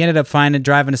ended up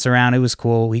driving us around. It was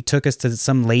cool. He took us to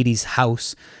some lady's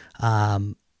house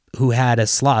who had a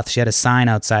sloth. She had a sign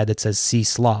outside that says "Sea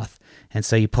Sloth." And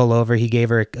so you pull over, he gave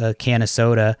her a can of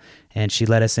soda, and she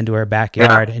let us into her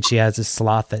backyard, and she has this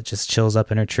sloth that just chills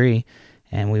up in her tree.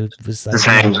 And we was like, just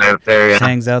hangs out there, yeah.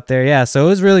 Hangs out there, yeah. So it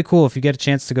was really cool. If you get a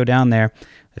chance to go down there,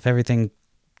 if everything,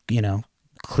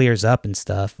 clears up and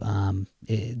stuff,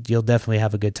 you'll definitely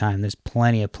have a good time. There's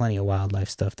plenty of wildlife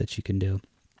stuff that you can do.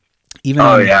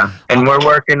 Yeah. And we're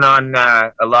working on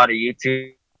a lot of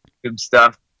YouTube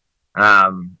stuff.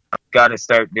 Got to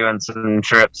start doing some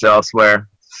trips elsewhere,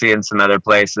 seeing some other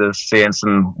places, seeing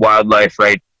some wildlife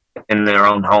right in their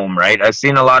own home, right? I've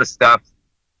seen a lot of stuff.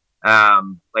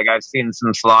 Like, I've seen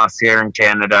some sloths here in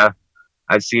Canada.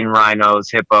 I've seen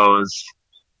rhinos, hippos,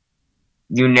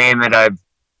 you name it. I've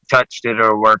touched it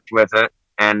or worked with it,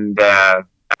 and I've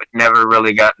never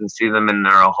really gotten to see them in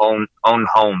their own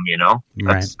home,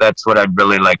 Right. That's what I'd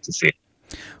really like to see.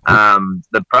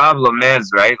 The problem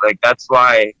is, right, like, that's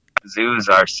why zoos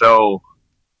are so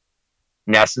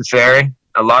necessary.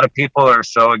 A lot of people are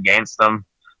so against them,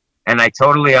 and I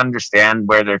totally understand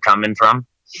where they're coming from.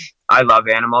 I love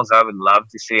animals. I would love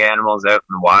to see animals out in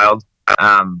the wild,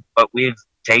 but we've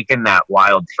taken that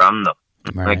wild from them.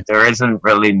 Right. Like, there isn't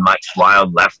really much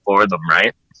wild left for them,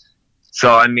 right?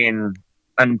 So, I mean,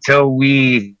 until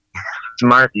we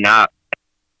smarten up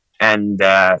and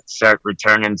start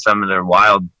returning some of their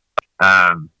wild,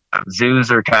 zoos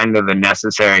are kind of a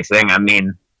necessary thing. I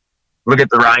mean, look at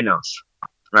the rhinos,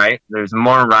 right? There's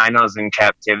more rhinos in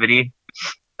captivity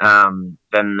than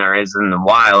there is in the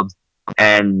wild,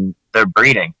 and they're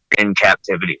breeding in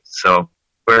captivity. So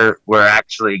we're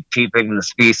actually keeping the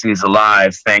species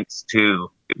alive thanks to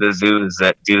the zoos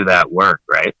that do that work,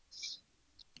 right?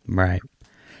 Right.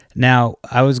 Now,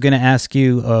 I was going to ask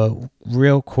you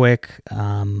real quick,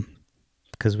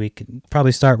 because we could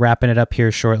probably start wrapping it up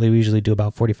here shortly. We usually do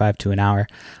about 45 to an hour.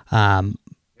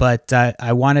 But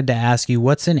I wanted to ask you,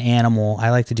 what's an animal? I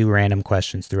like to do random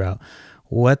questions throughout.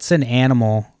 What's an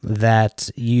animal that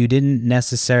you didn't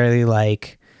necessarily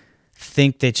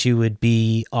think that you would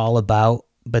be all about,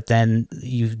 but then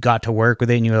you got to work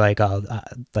with it and you were like, oh,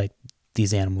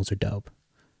 these animals are dope?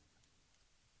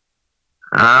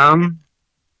 I'll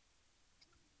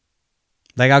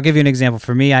give you an example.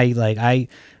 For me,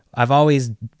 I've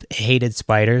always hated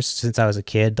spiders since I was a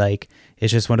kid. Like,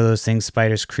 it's just one of those things.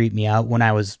 Spiders creep me out. When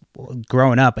I was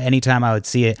growing up, anytime I would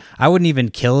see it, I wouldn't even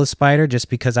kill a spider just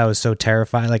because I was so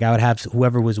terrified. Like, I would have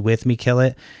whoever was with me kill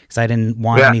it because I didn't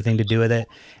want anything to do with it.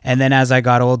 And then as I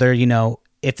got older, you know,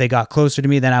 if they got closer to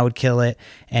me, then I would kill it.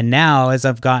 And now, as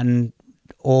I've gotten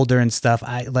older and stuff,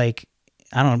 I don't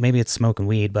know, maybe it's smoking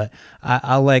weed, but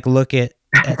I'll like look at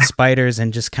spiders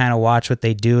and just kind of watch what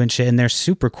they do and shit. And they're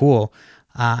super cool.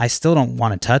 I still don't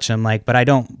want to touch them, like, but I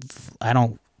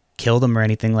don't kill them or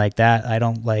anything like that. I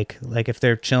don't like if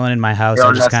they're chilling in my house,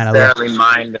 I just kind of like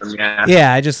mind them.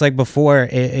 Yeah, I just like before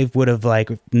it would have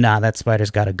like, nah, that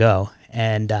spider's got to go.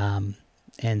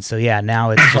 And so yeah,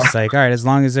 now it's just like, all right, as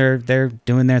long as they're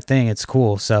doing their thing, it's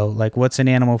cool. So like, what's an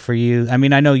animal for you? I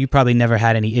mean, I know you probably never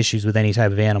had any issues with any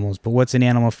type of animals, but what's an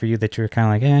animal for you that you're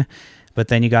kind of like, but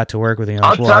then you got to work with it, and you're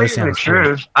like, I'll tell you the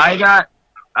truth. Cool.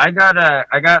 I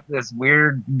got this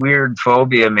weird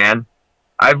phobia, man.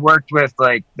 I've worked with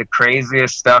like the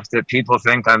craziest stuff that people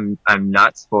think I'm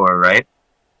nuts for, right?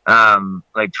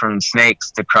 Like from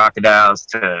snakes to crocodiles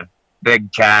to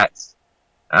big cats.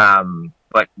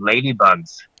 But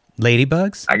ladybugs.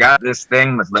 Ladybugs? I got this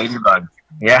thing with ladybugs.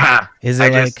 Yeah. Is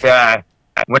it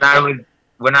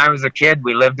when I was a kid,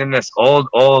 we lived in this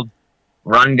old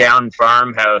rundown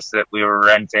farmhouse that we were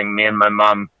renting, me and my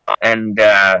mom, and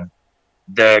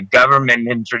the government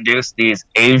introduced these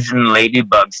Asian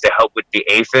ladybugs to help with the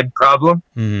aphid problem.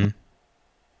 Mm-hmm.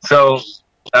 So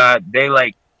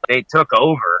they took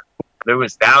over. There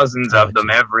was thousands of them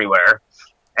everywhere,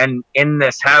 and in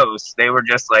this house, they were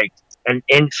just like an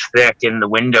inch thick in the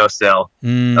windowsill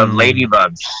of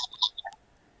ladybugs.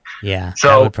 Yeah.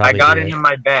 So I got into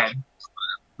my bed.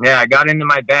 Yeah, I got into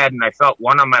my bed and I felt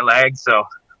one on my leg, so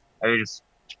I just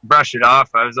brushed it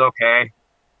off. I was okay.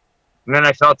 And then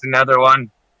I felt another one.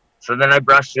 So then I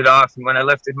brushed it off, and when I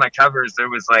lifted my covers, there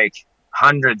was like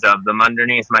hundreds of them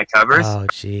underneath my covers. Oh,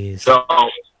 jeez. So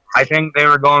I think they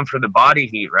were going for the body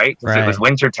heat, right? Because it was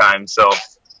wintertime, so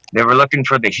they were looking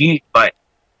for the heat. But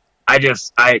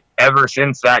I ever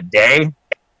since that day,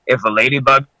 if a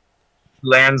ladybug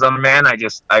lands on a man,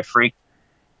 I freak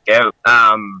out.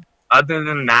 Other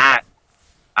than that,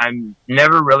 I've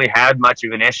never really had much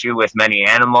of an issue with many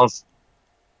animals.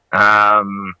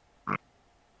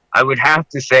 I would have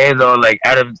to say though, like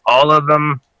out of all of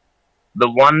them, the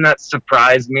one that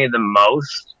surprised me the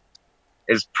most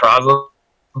is probably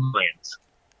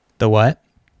the what?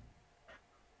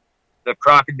 The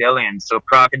crocodilians. So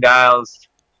crocodiles,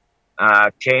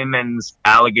 caimans,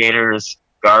 alligators,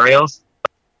 gharials.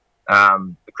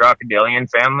 The crocodilian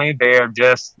family, they are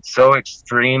just so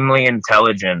extremely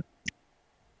intelligent.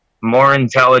 More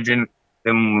intelligent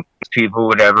than people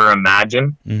would ever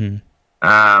imagine.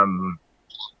 Mm-hmm.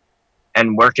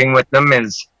 And working with them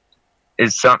is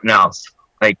something else.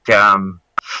 Like,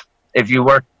 if you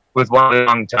work with one a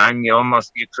long time,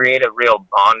 you create a real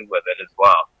bond with it as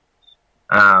well.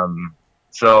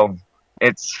 So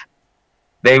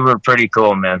they were pretty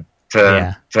cool, man,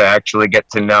 to actually get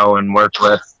to know and work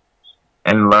with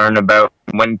and learn about.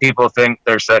 When people think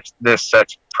they're such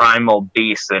primal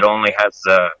beast that only has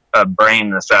a brain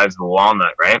the size of a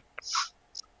walnut, right?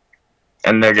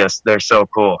 And they're so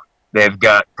cool. They've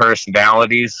got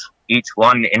personalities, each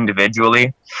one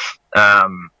individually.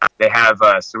 They have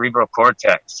a cerebral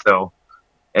cortex, so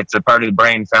it's a part of the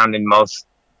brain found in most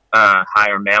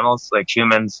higher mammals, like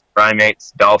humans,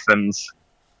 primates, dolphins,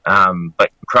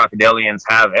 but crocodilians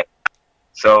have it.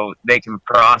 So they can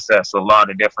process a lot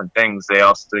of different things. They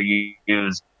also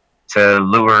use to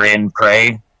lure in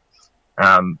prey,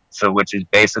 which is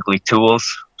basically tools.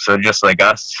 So just like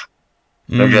us,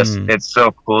 it's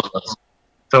so cool.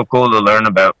 So cool to learn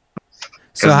about.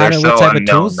 So what type of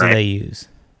tools do they use?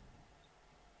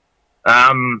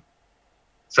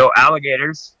 So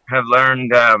alligators have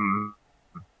learned,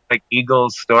 like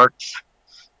eagles, storks,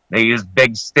 they use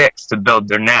big sticks to build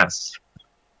their nests.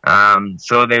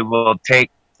 So they will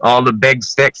take all the big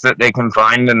sticks that they can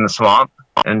find in the swamp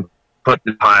and put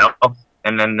the pile,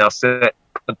 and then they'll sit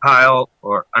the pile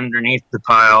or underneath the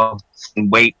pile and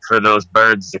wait for those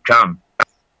birds to come.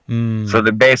 So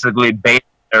they basically bait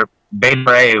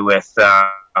prey with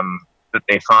that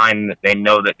they find that they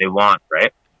know that they want,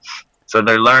 right? So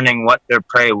they're learning what their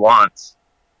prey wants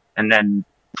and then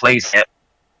place it,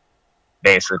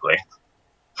 basically.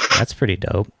 That's pretty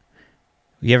dope.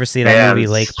 You ever see that movie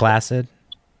Lake Placid?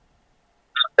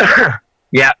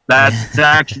 Yeah, that's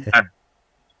actually my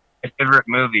favorite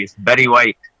movies. Betty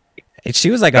White. She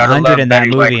was like 100 in that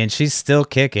movie, White. And she's still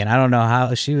kicking. I don't know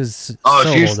how she was.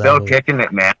 She's still kicking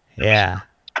it, man. Yeah.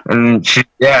 And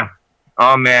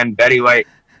oh man, Betty White.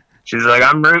 She's like,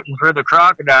 I'm rooting for the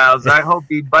crocodiles. I hope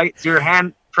he bites your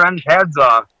friend's heads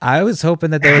off. I was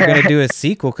hoping that they were going to do a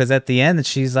sequel, because at the end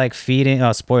she's like feeding.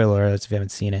 Oh, spoiler alerts if you haven't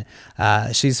seen it.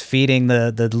 She's feeding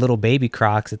the little baby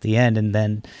crocs at the end, and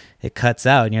then it cuts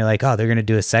out, and you're like, oh, they're going to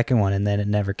do a second one, and then it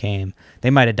never came. They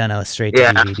might have done a straight to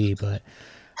DVD, but.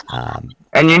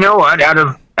 And you know what? Out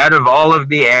of all of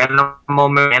the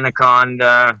animal,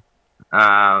 Anaconda,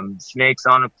 Snakes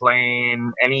on a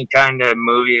Plane, any kind of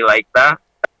movie like that,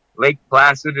 Lake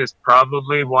Placid is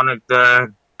probably one of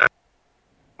the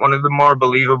more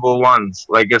believable ones.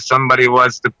 Like, if somebody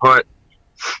was to put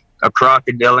a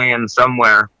crocodilian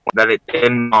somewhere that it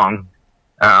didn't belong,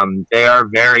 they are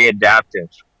very adaptive.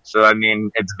 So, I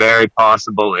mean, it's very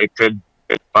possible it could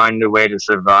find a way to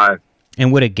survive.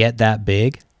 And would it get that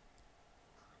big?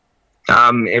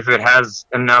 If it has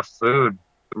enough food.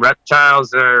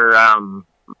 Reptiles are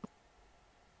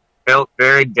built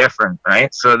very different,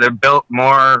 right? So they're built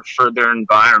more for their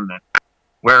environment.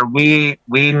 Where we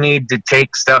need to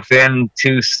take stuff in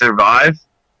to survive,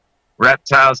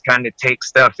 reptiles kind of take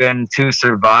stuff in to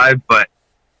survive, but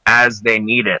as they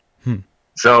need it.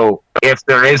 So if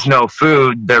there is no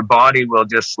food, their body will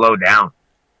just slow down.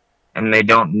 And they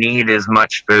don't need as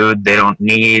much food. They don't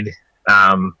need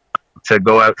to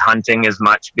go out hunting as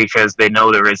much, because they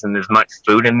know there isn't as much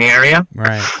food in the area.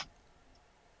 Right.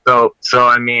 So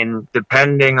I mean,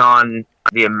 depending on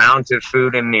the amount of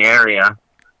food in the area,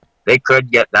 they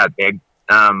could get that big.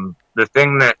 The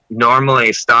thing that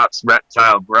normally stops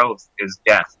reptile growth is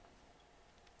death.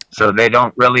 So they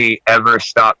don't really ever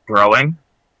stop growing.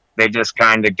 They just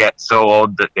kind of get so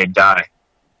old that they die.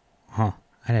 Huh.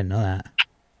 I didn't know that.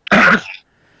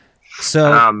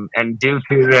 So, and due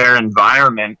to their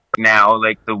environment now,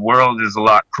 like, the world is a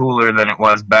lot cooler than it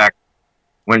was back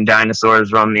when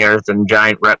dinosaurs roamed the earth and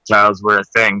giant reptiles were a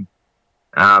thing.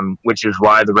 Which is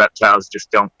why the reptiles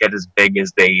just don't get as big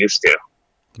as they used to.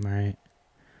 Right.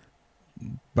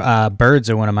 Birds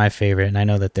are one of my favorite, and I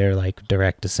know that they're like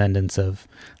direct descendants of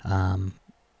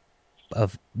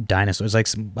dinosaurs. Like,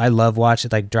 I love watching,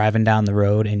 like, driving down the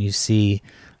road and you see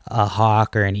a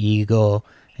hawk or an eagle,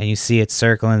 and you see it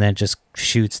circle, and then it just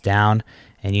shoots down,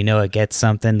 and you know it gets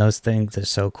something. Those things are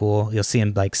so cool. You'll see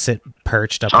them like sit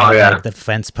perched up on like the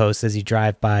fence post as you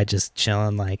drive by, just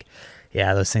chilling. Like,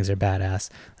 yeah, those things are badass.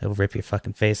 They'll rip your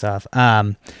fucking face off.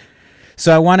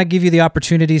 So I want to give you the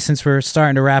opportunity, since we're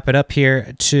starting to wrap it up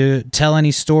here, to tell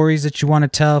any stories that you want to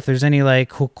tell. If there's any like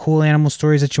cool animal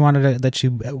stories that you wanted to,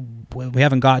 we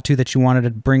haven't got to, that you wanted to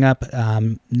bring up,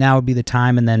 now would be the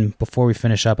time. And then before we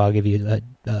finish up, I'll give you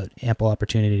a ample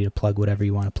opportunity to plug whatever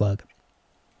you want to plug.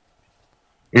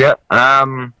 Yeah.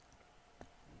 Well,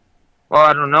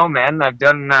 I don't know, man. I've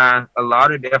done a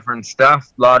lot of different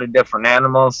stuff, a lot of different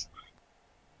animals.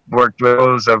 Worked with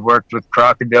those. I've worked with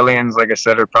crocodilians, like I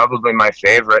said, are probably my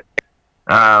favorite.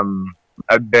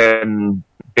 I've been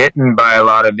bitten by a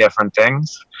lot of different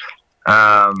things.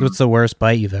 What's the worst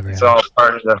bite you've ever had? It's all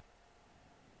part of the...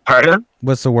 Pardon?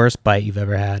 What's the worst bite you've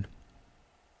ever had?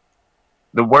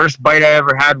 The worst bite I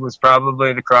ever had was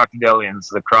probably the crocodilians,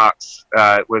 the crocs.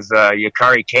 It was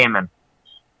Yacari caiman.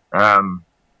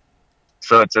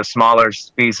 So it's a smaller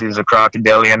species of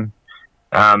crocodilian.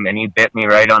 And he bit me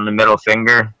right on the middle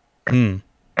finger. And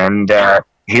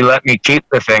he let me keep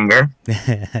the finger.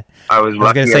 I was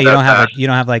gonna say, you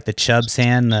don't have like the Chubb's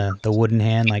hand, the wooden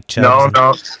hand like Chubb's.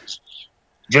 No,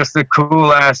 just a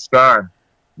cool ass scar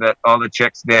that all the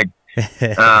chicks dig.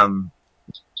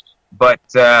 But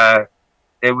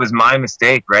it was my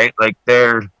mistake, right? Like,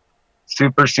 they're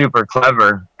super, super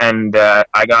clever, and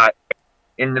I got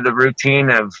into the routine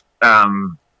of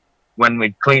when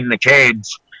we'd clean the cage,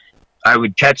 I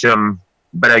would catch them,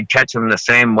 but I'd catch them the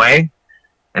same way.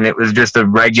 And it was just a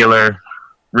regular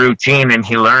routine, and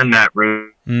he learned that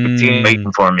routine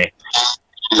waiting for me.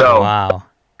 So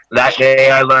that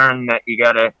day I learned that you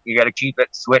gotta keep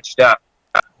it switched up.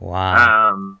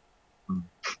 Wow.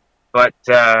 But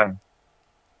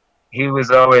he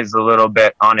was always a little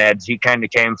bit on edge. He kind of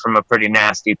came from a pretty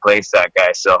nasty place, that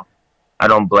guy, so I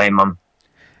don't blame him.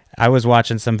 I was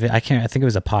watching I think it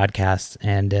was a podcast,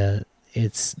 and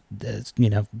it's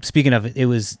speaking of it,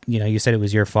 was, you said it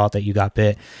was your fault that you got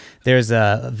bit. There's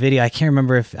a video, I can't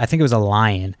remember I think it was a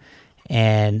lion,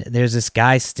 and there's this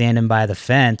guy standing by the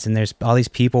fence, and there's all these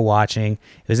people watching.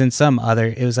 It was in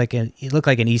it looked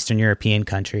like an Eastern European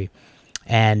country,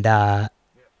 and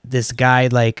this guy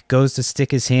like goes to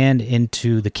stick his hand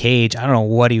into the cage. I don't know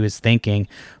what he was thinking,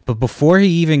 but before he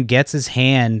even gets his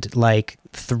hand like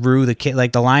through the cage,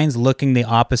 like the lion's looking the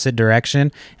opposite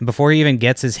direction, and before he even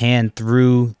gets his hand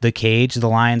through the cage, the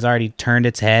lion's already turned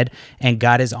its head and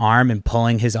got his arm and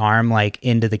pulling his arm like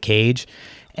into the cage.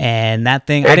 And that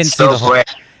thing, I didn't see so the whole. quick.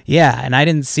 Yeah, and I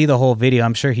didn't see the whole video.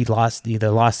 I'm sure he either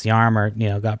lost the arm or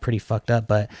got pretty fucked up.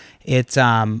 But it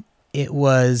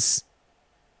was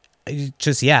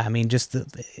just I mean, just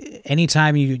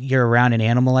anytime you're around an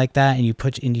animal like that and you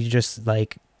just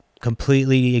like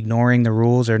completely ignoring the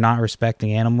rules or not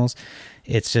respecting animals,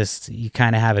 it's just you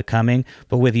kind of have it coming.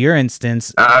 But with your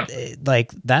instance,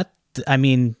 like that, I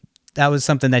mean, that was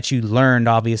something that you learned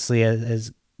obviously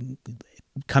as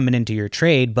coming into your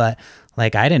trade, but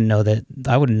like I didn't know that.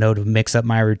 I wouldn't know to mix up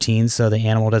my routines so the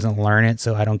animal doesn't learn it,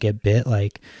 so I don't get bit.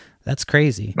 Like that's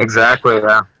crazy. Exactly.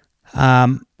 Yeah.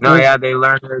 They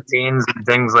learn routines and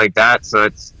things like that. So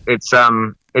it's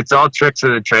all tricks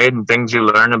of the trade and things you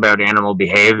learn about animal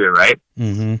behavior, right?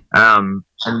 Mm-hmm.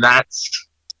 And that's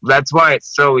why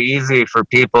it's so easy for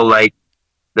people like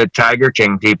the Tiger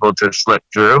King people to slip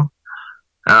through,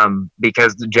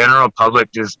 because the general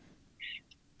public just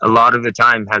a lot of the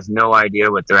time has no idea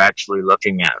what they're actually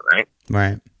looking at, right?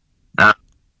 Right.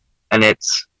 And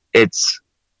it's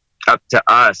up to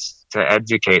us to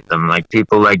educate them, like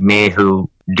people like me who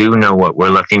do know what we're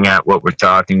looking at, what we're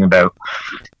talking about.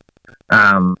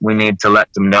 We need to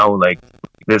let them know, like,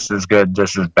 this is good,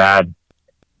 this is bad.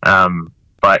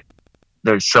 But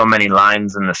there's so many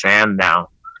lines in the sand now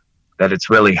that it's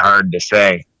really hard to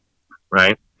say,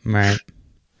 right? Right.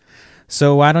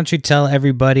 So why don't you tell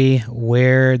everybody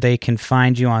where they can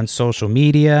find you on social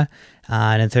media?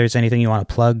 And if there's anything you want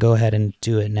to plug, go ahead and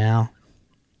do it now.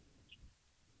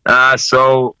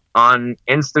 So on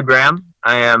Instagram,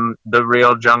 I am The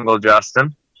Real Jungle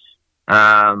Justin.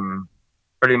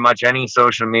 Pretty much any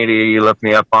social media you look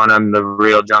me up on, I'm The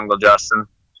Real Jungle Justin.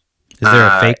 Is there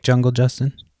a fake Jungle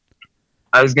Justin?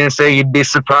 I was going to say, you'd be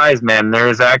surprised, man.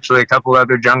 There's actually a couple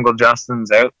other Jungle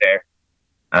Justins out there.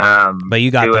 But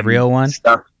you got the real one?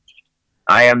 Stuff.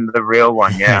 I am the real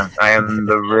one, yeah. I am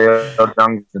the real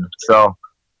Justin. So,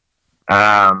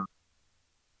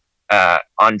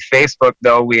 on Facebook,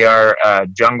 though, we are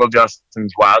Jungle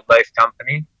Justin's Wildlife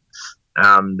Company.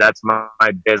 That's my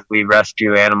biz. We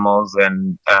rescue animals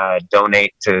and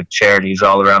donate to charities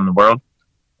all around the world.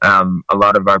 A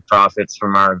lot of our profits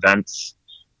from our events,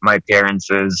 my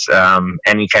appearances,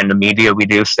 any kind of media we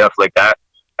do, stuff like that,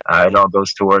 it all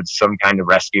goes towards some kind of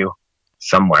rescue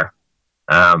somewhere.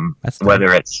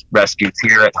 Whether it's rescues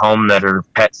here at home that are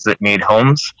pets that need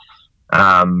homes,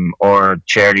 or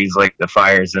charities like the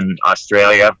fires in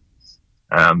Australia.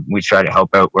 We try to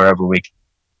help out wherever we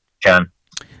can.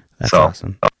 That's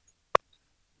awesome.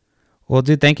 Well,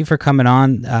 dude, thank you for coming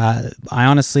on. I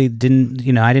honestly didn't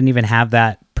even have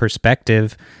that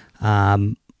perspective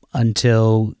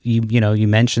until you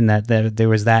mentioned that there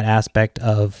was that aspect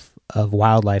of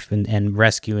wildlife and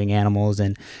rescuing animals.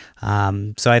 And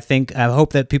so I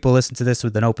hope that people listen to this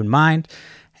with an open mind.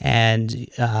 And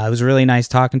it was really nice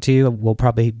talking to you. We'll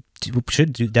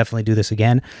definitely do this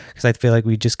again, because I feel like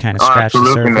we just kind of scratched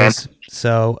the surface. Man.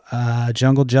 So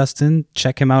Jungle Justin,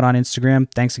 check him out on Instagram.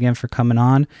 Thanks again for coming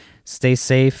on. Stay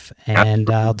safe, and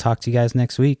I'll talk to you guys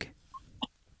next week.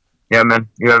 Yeah, man.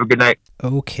 You have a good night.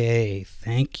 Okay.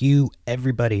 Thank you,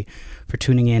 everybody, for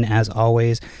tuning in. As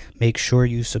always, make sure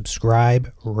you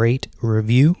subscribe, rate,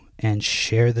 review, and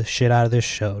share the shit out of this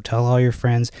show. Tell all your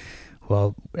friends.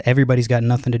 Well, everybody's got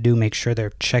nothing to do. Make sure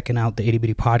they're checking out the Itty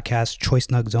Bitty Podcast, Choice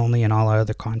Nugs Only, and all our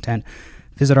other content.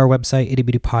 Visit our website,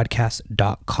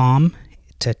 ittybittypodcast.com,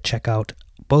 to check out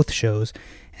both shows.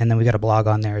 And then we got a blog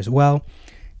on there as well.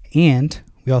 And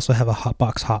we also have a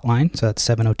Hotbox hotline. So that's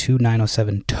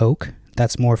 702-907-TOKE.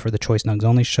 That's more for the Choice Nugs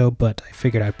Only show, but I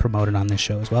figured I'd promote it on this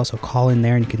show as well. So call in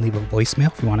there and you can leave a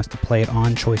voicemail if you want us to play it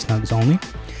on Choice Nugs Only.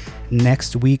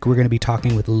 Next week, we're going to be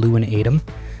talking with Lou and Aiden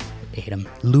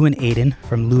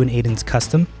from Lou and Aiden's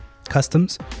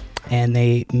Customs, and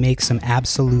they make some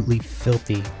absolutely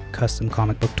filthy custom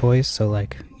comic book toys. So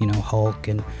like, Hulk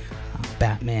and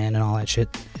Batman and all that shit.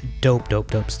 Dope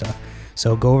stuff.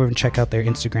 So go over and check out their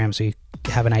Instagram so you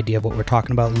have an idea of what we're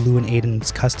talking about. Lou and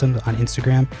Aiden's Customs on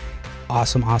Instagram.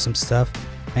 Awesome stuff.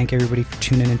 Thank everybody for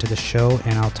tuning into the show,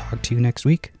 and I'll talk to you next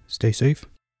week. Stay safe.